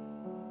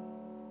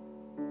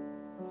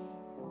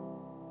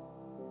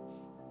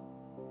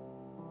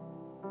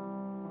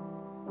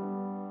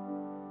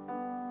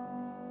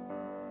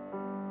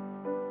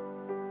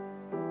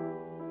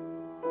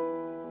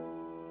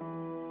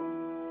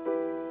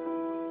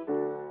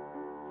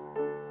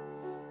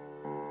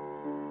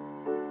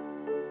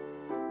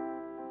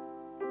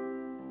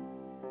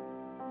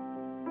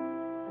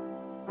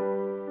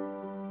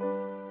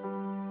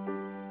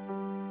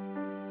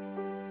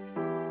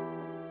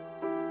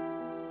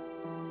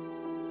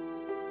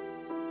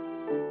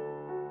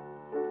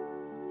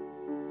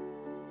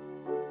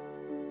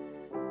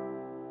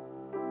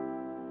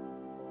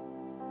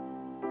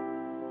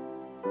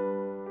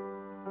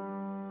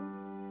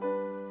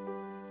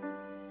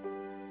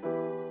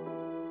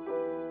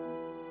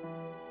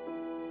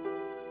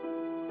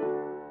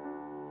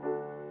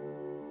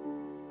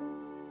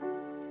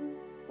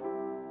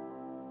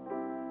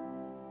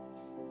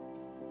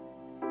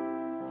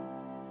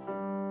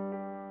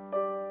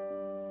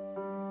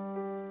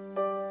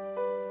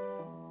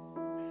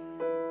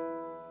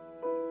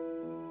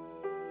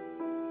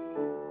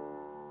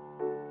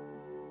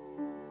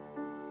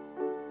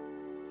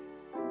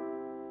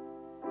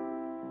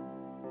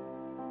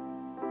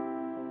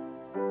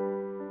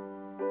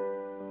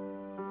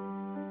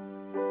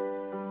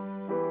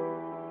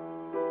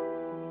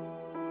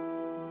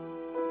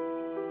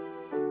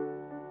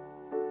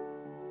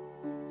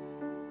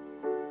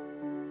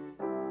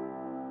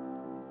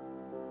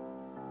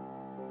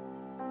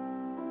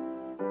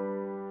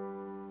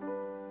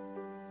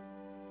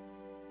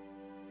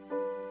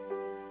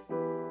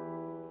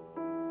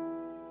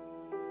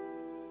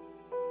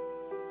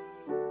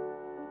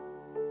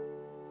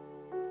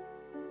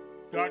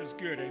 God is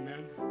good,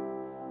 amen.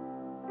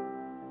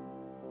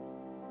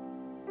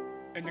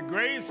 And the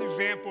greatest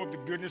example of the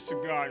goodness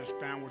of God is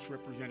found what's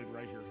represented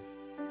right here.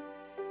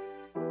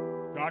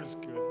 God is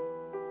good.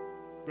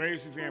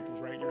 Greatest example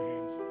is right in your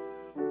hands.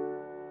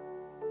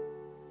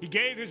 He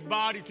gave his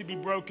body to be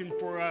broken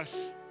for us,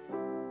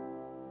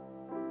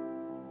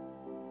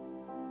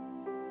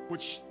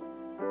 which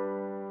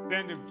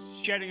then the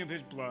shedding of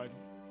his blood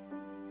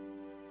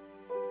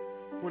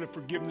for the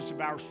forgiveness of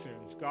our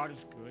sins. God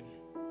is good.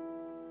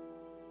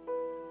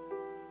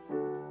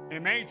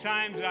 And many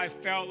times that I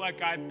felt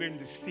like I've been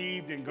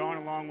deceived and gone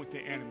along with the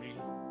enemy,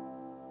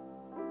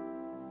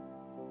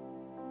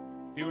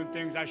 doing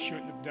things I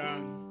shouldn't have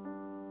done,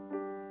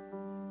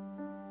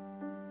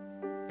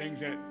 things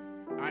that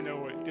I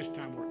know at this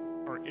time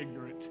are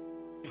ignorant.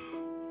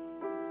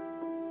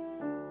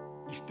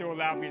 He still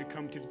allowed me to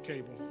come to the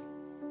table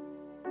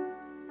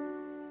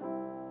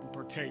and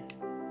partake.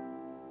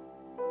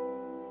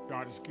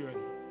 God is good.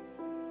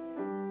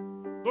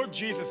 Lord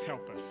Jesus,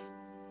 help us.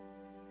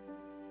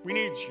 We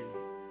need you.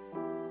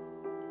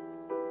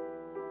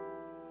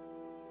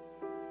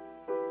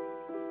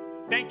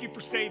 Thank you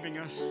for saving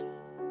us.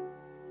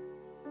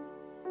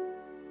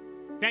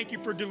 Thank you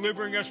for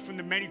delivering us from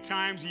the many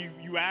times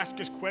you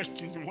asked us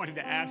questions and wanted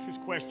to ask us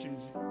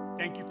questions.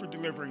 Thank you for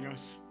delivering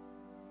us.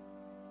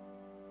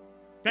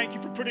 Thank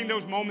you for putting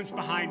those moments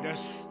behind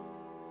us.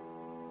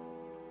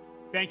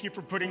 Thank you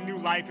for putting new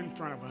life in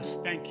front of us.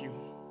 Thank you.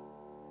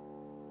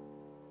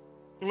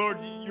 Lord,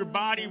 your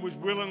body was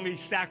willingly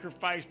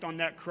sacrificed on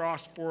that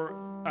cross for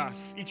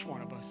us, each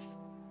one of us.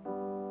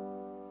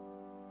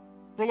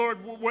 For Lord,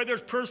 where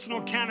there's personal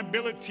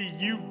accountability,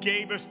 you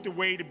gave us the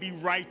way to be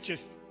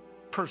righteous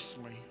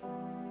personally.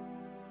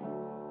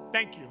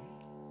 Thank you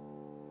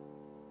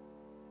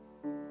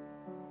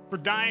for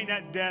dying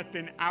that death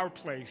in our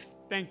place.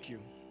 Thank you.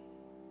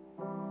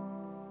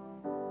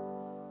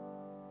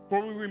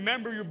 For we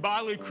remember your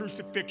bodily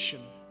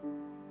crucifixion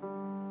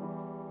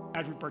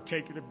as we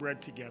partake of the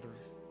bread together.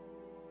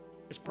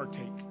 Let's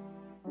partake.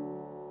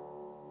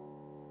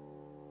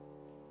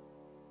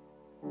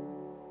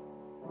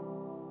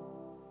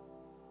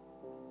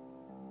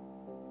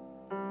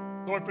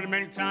 Lord, for the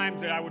many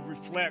times that I would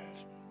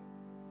reflect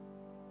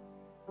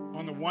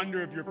on the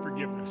wonder of your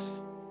forgiveness,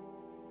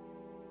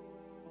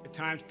 at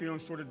times feeling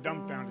sort of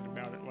dumbfounded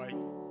about it, like,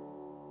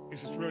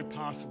 is this really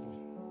possible?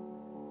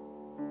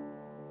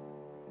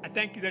 I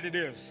thank you that it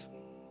is.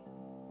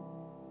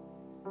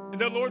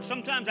 And though, Lord,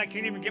 sometimes I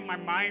can't even get my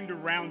mind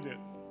around it,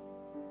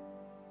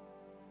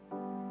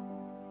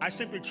 I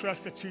simply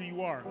trust that's who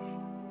you are.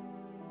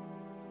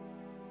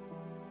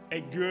 a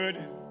good,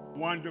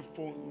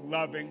 wonderful,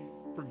 loving,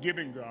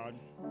 forgiving God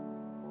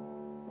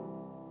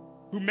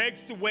who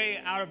makes the way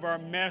out of our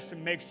mess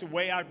and makes the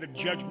way out of the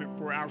judgment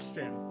for our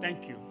sin.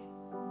 Thank you.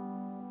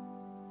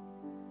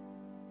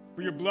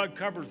 For your blood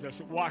covers us,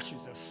 it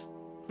washes us,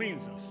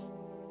 cleans us.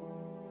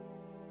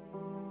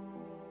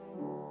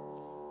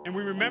 And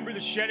we remember the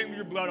shedding of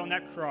your blood on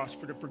that cross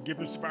for the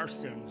forgiveness of our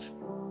sins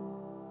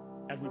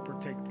as we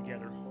partake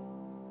together.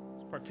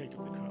 Let's partake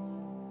of the cup.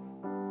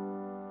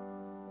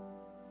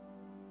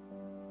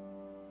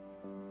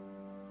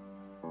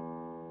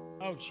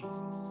 Oh, Jesus.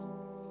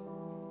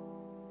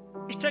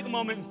 Just take a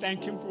moment and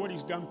thank him for what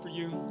he's done for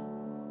you.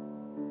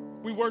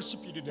 We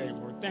worship you today,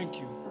 Lord. Thank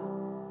you.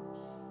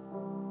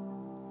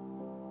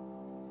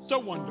 So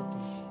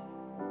wonderful.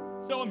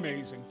 So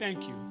amazing.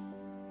 Thank you.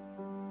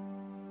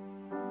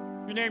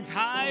 Your name's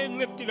high and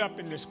lifted up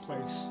in this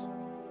place.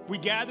 We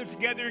gather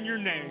together in your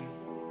name.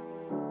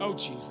 Oh,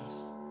 Jesus.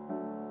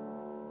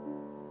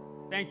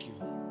 Thank you.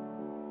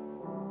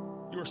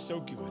 You are so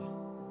good.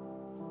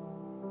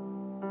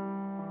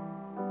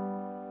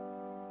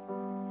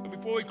 But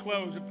before we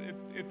close,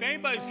 if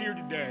anybody's here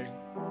today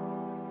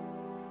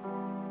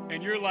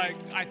and you're like,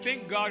 I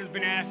think God has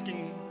been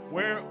asking,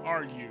 where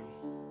are you?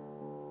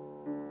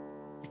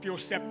 You feel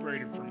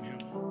separated from him.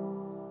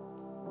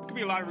 There could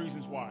be a lot of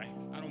reasons why.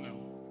 I don't know.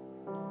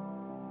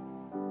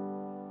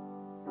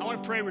 I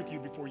want to pray with you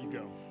before you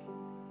go.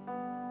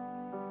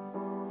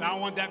 I don't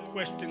want that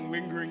question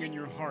lingering in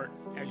your heart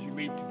as you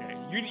leave today.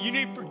 You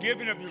need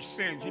forgiven of your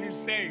sins. You need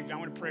saved. I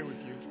want to pray with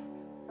you.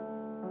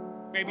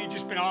 Maybe you've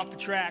just been off the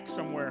track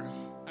somewhere.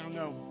 I don't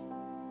know.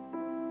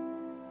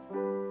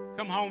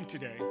 Come home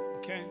today,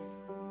 okay?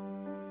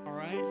 All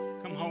right?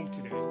 Come home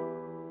today.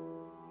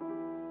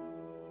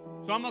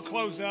 So I'm going to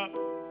close up.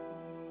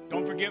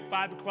 Don't forget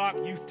 5 o'clock,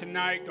 youth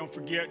tonight. Don't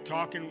forget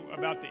talking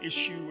about the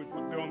issue with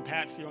Bill and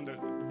Patsy on the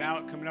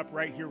ballot coming up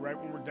right here, right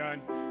when we're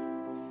done.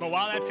 But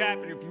while that's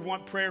happening, if you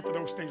want prayer for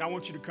those things, I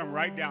want you to come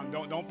right down.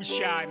 Don't be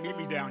shy. Meet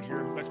me down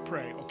here. Let's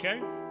pray,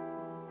 okay?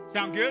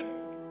 Sound good?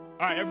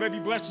 All right, everybody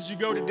be blessed as you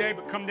go today,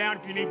 but come down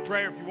if you need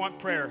prayer, if you want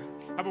prayer.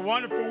 Have a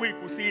wonderful week.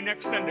 We'll see you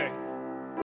next Sunday.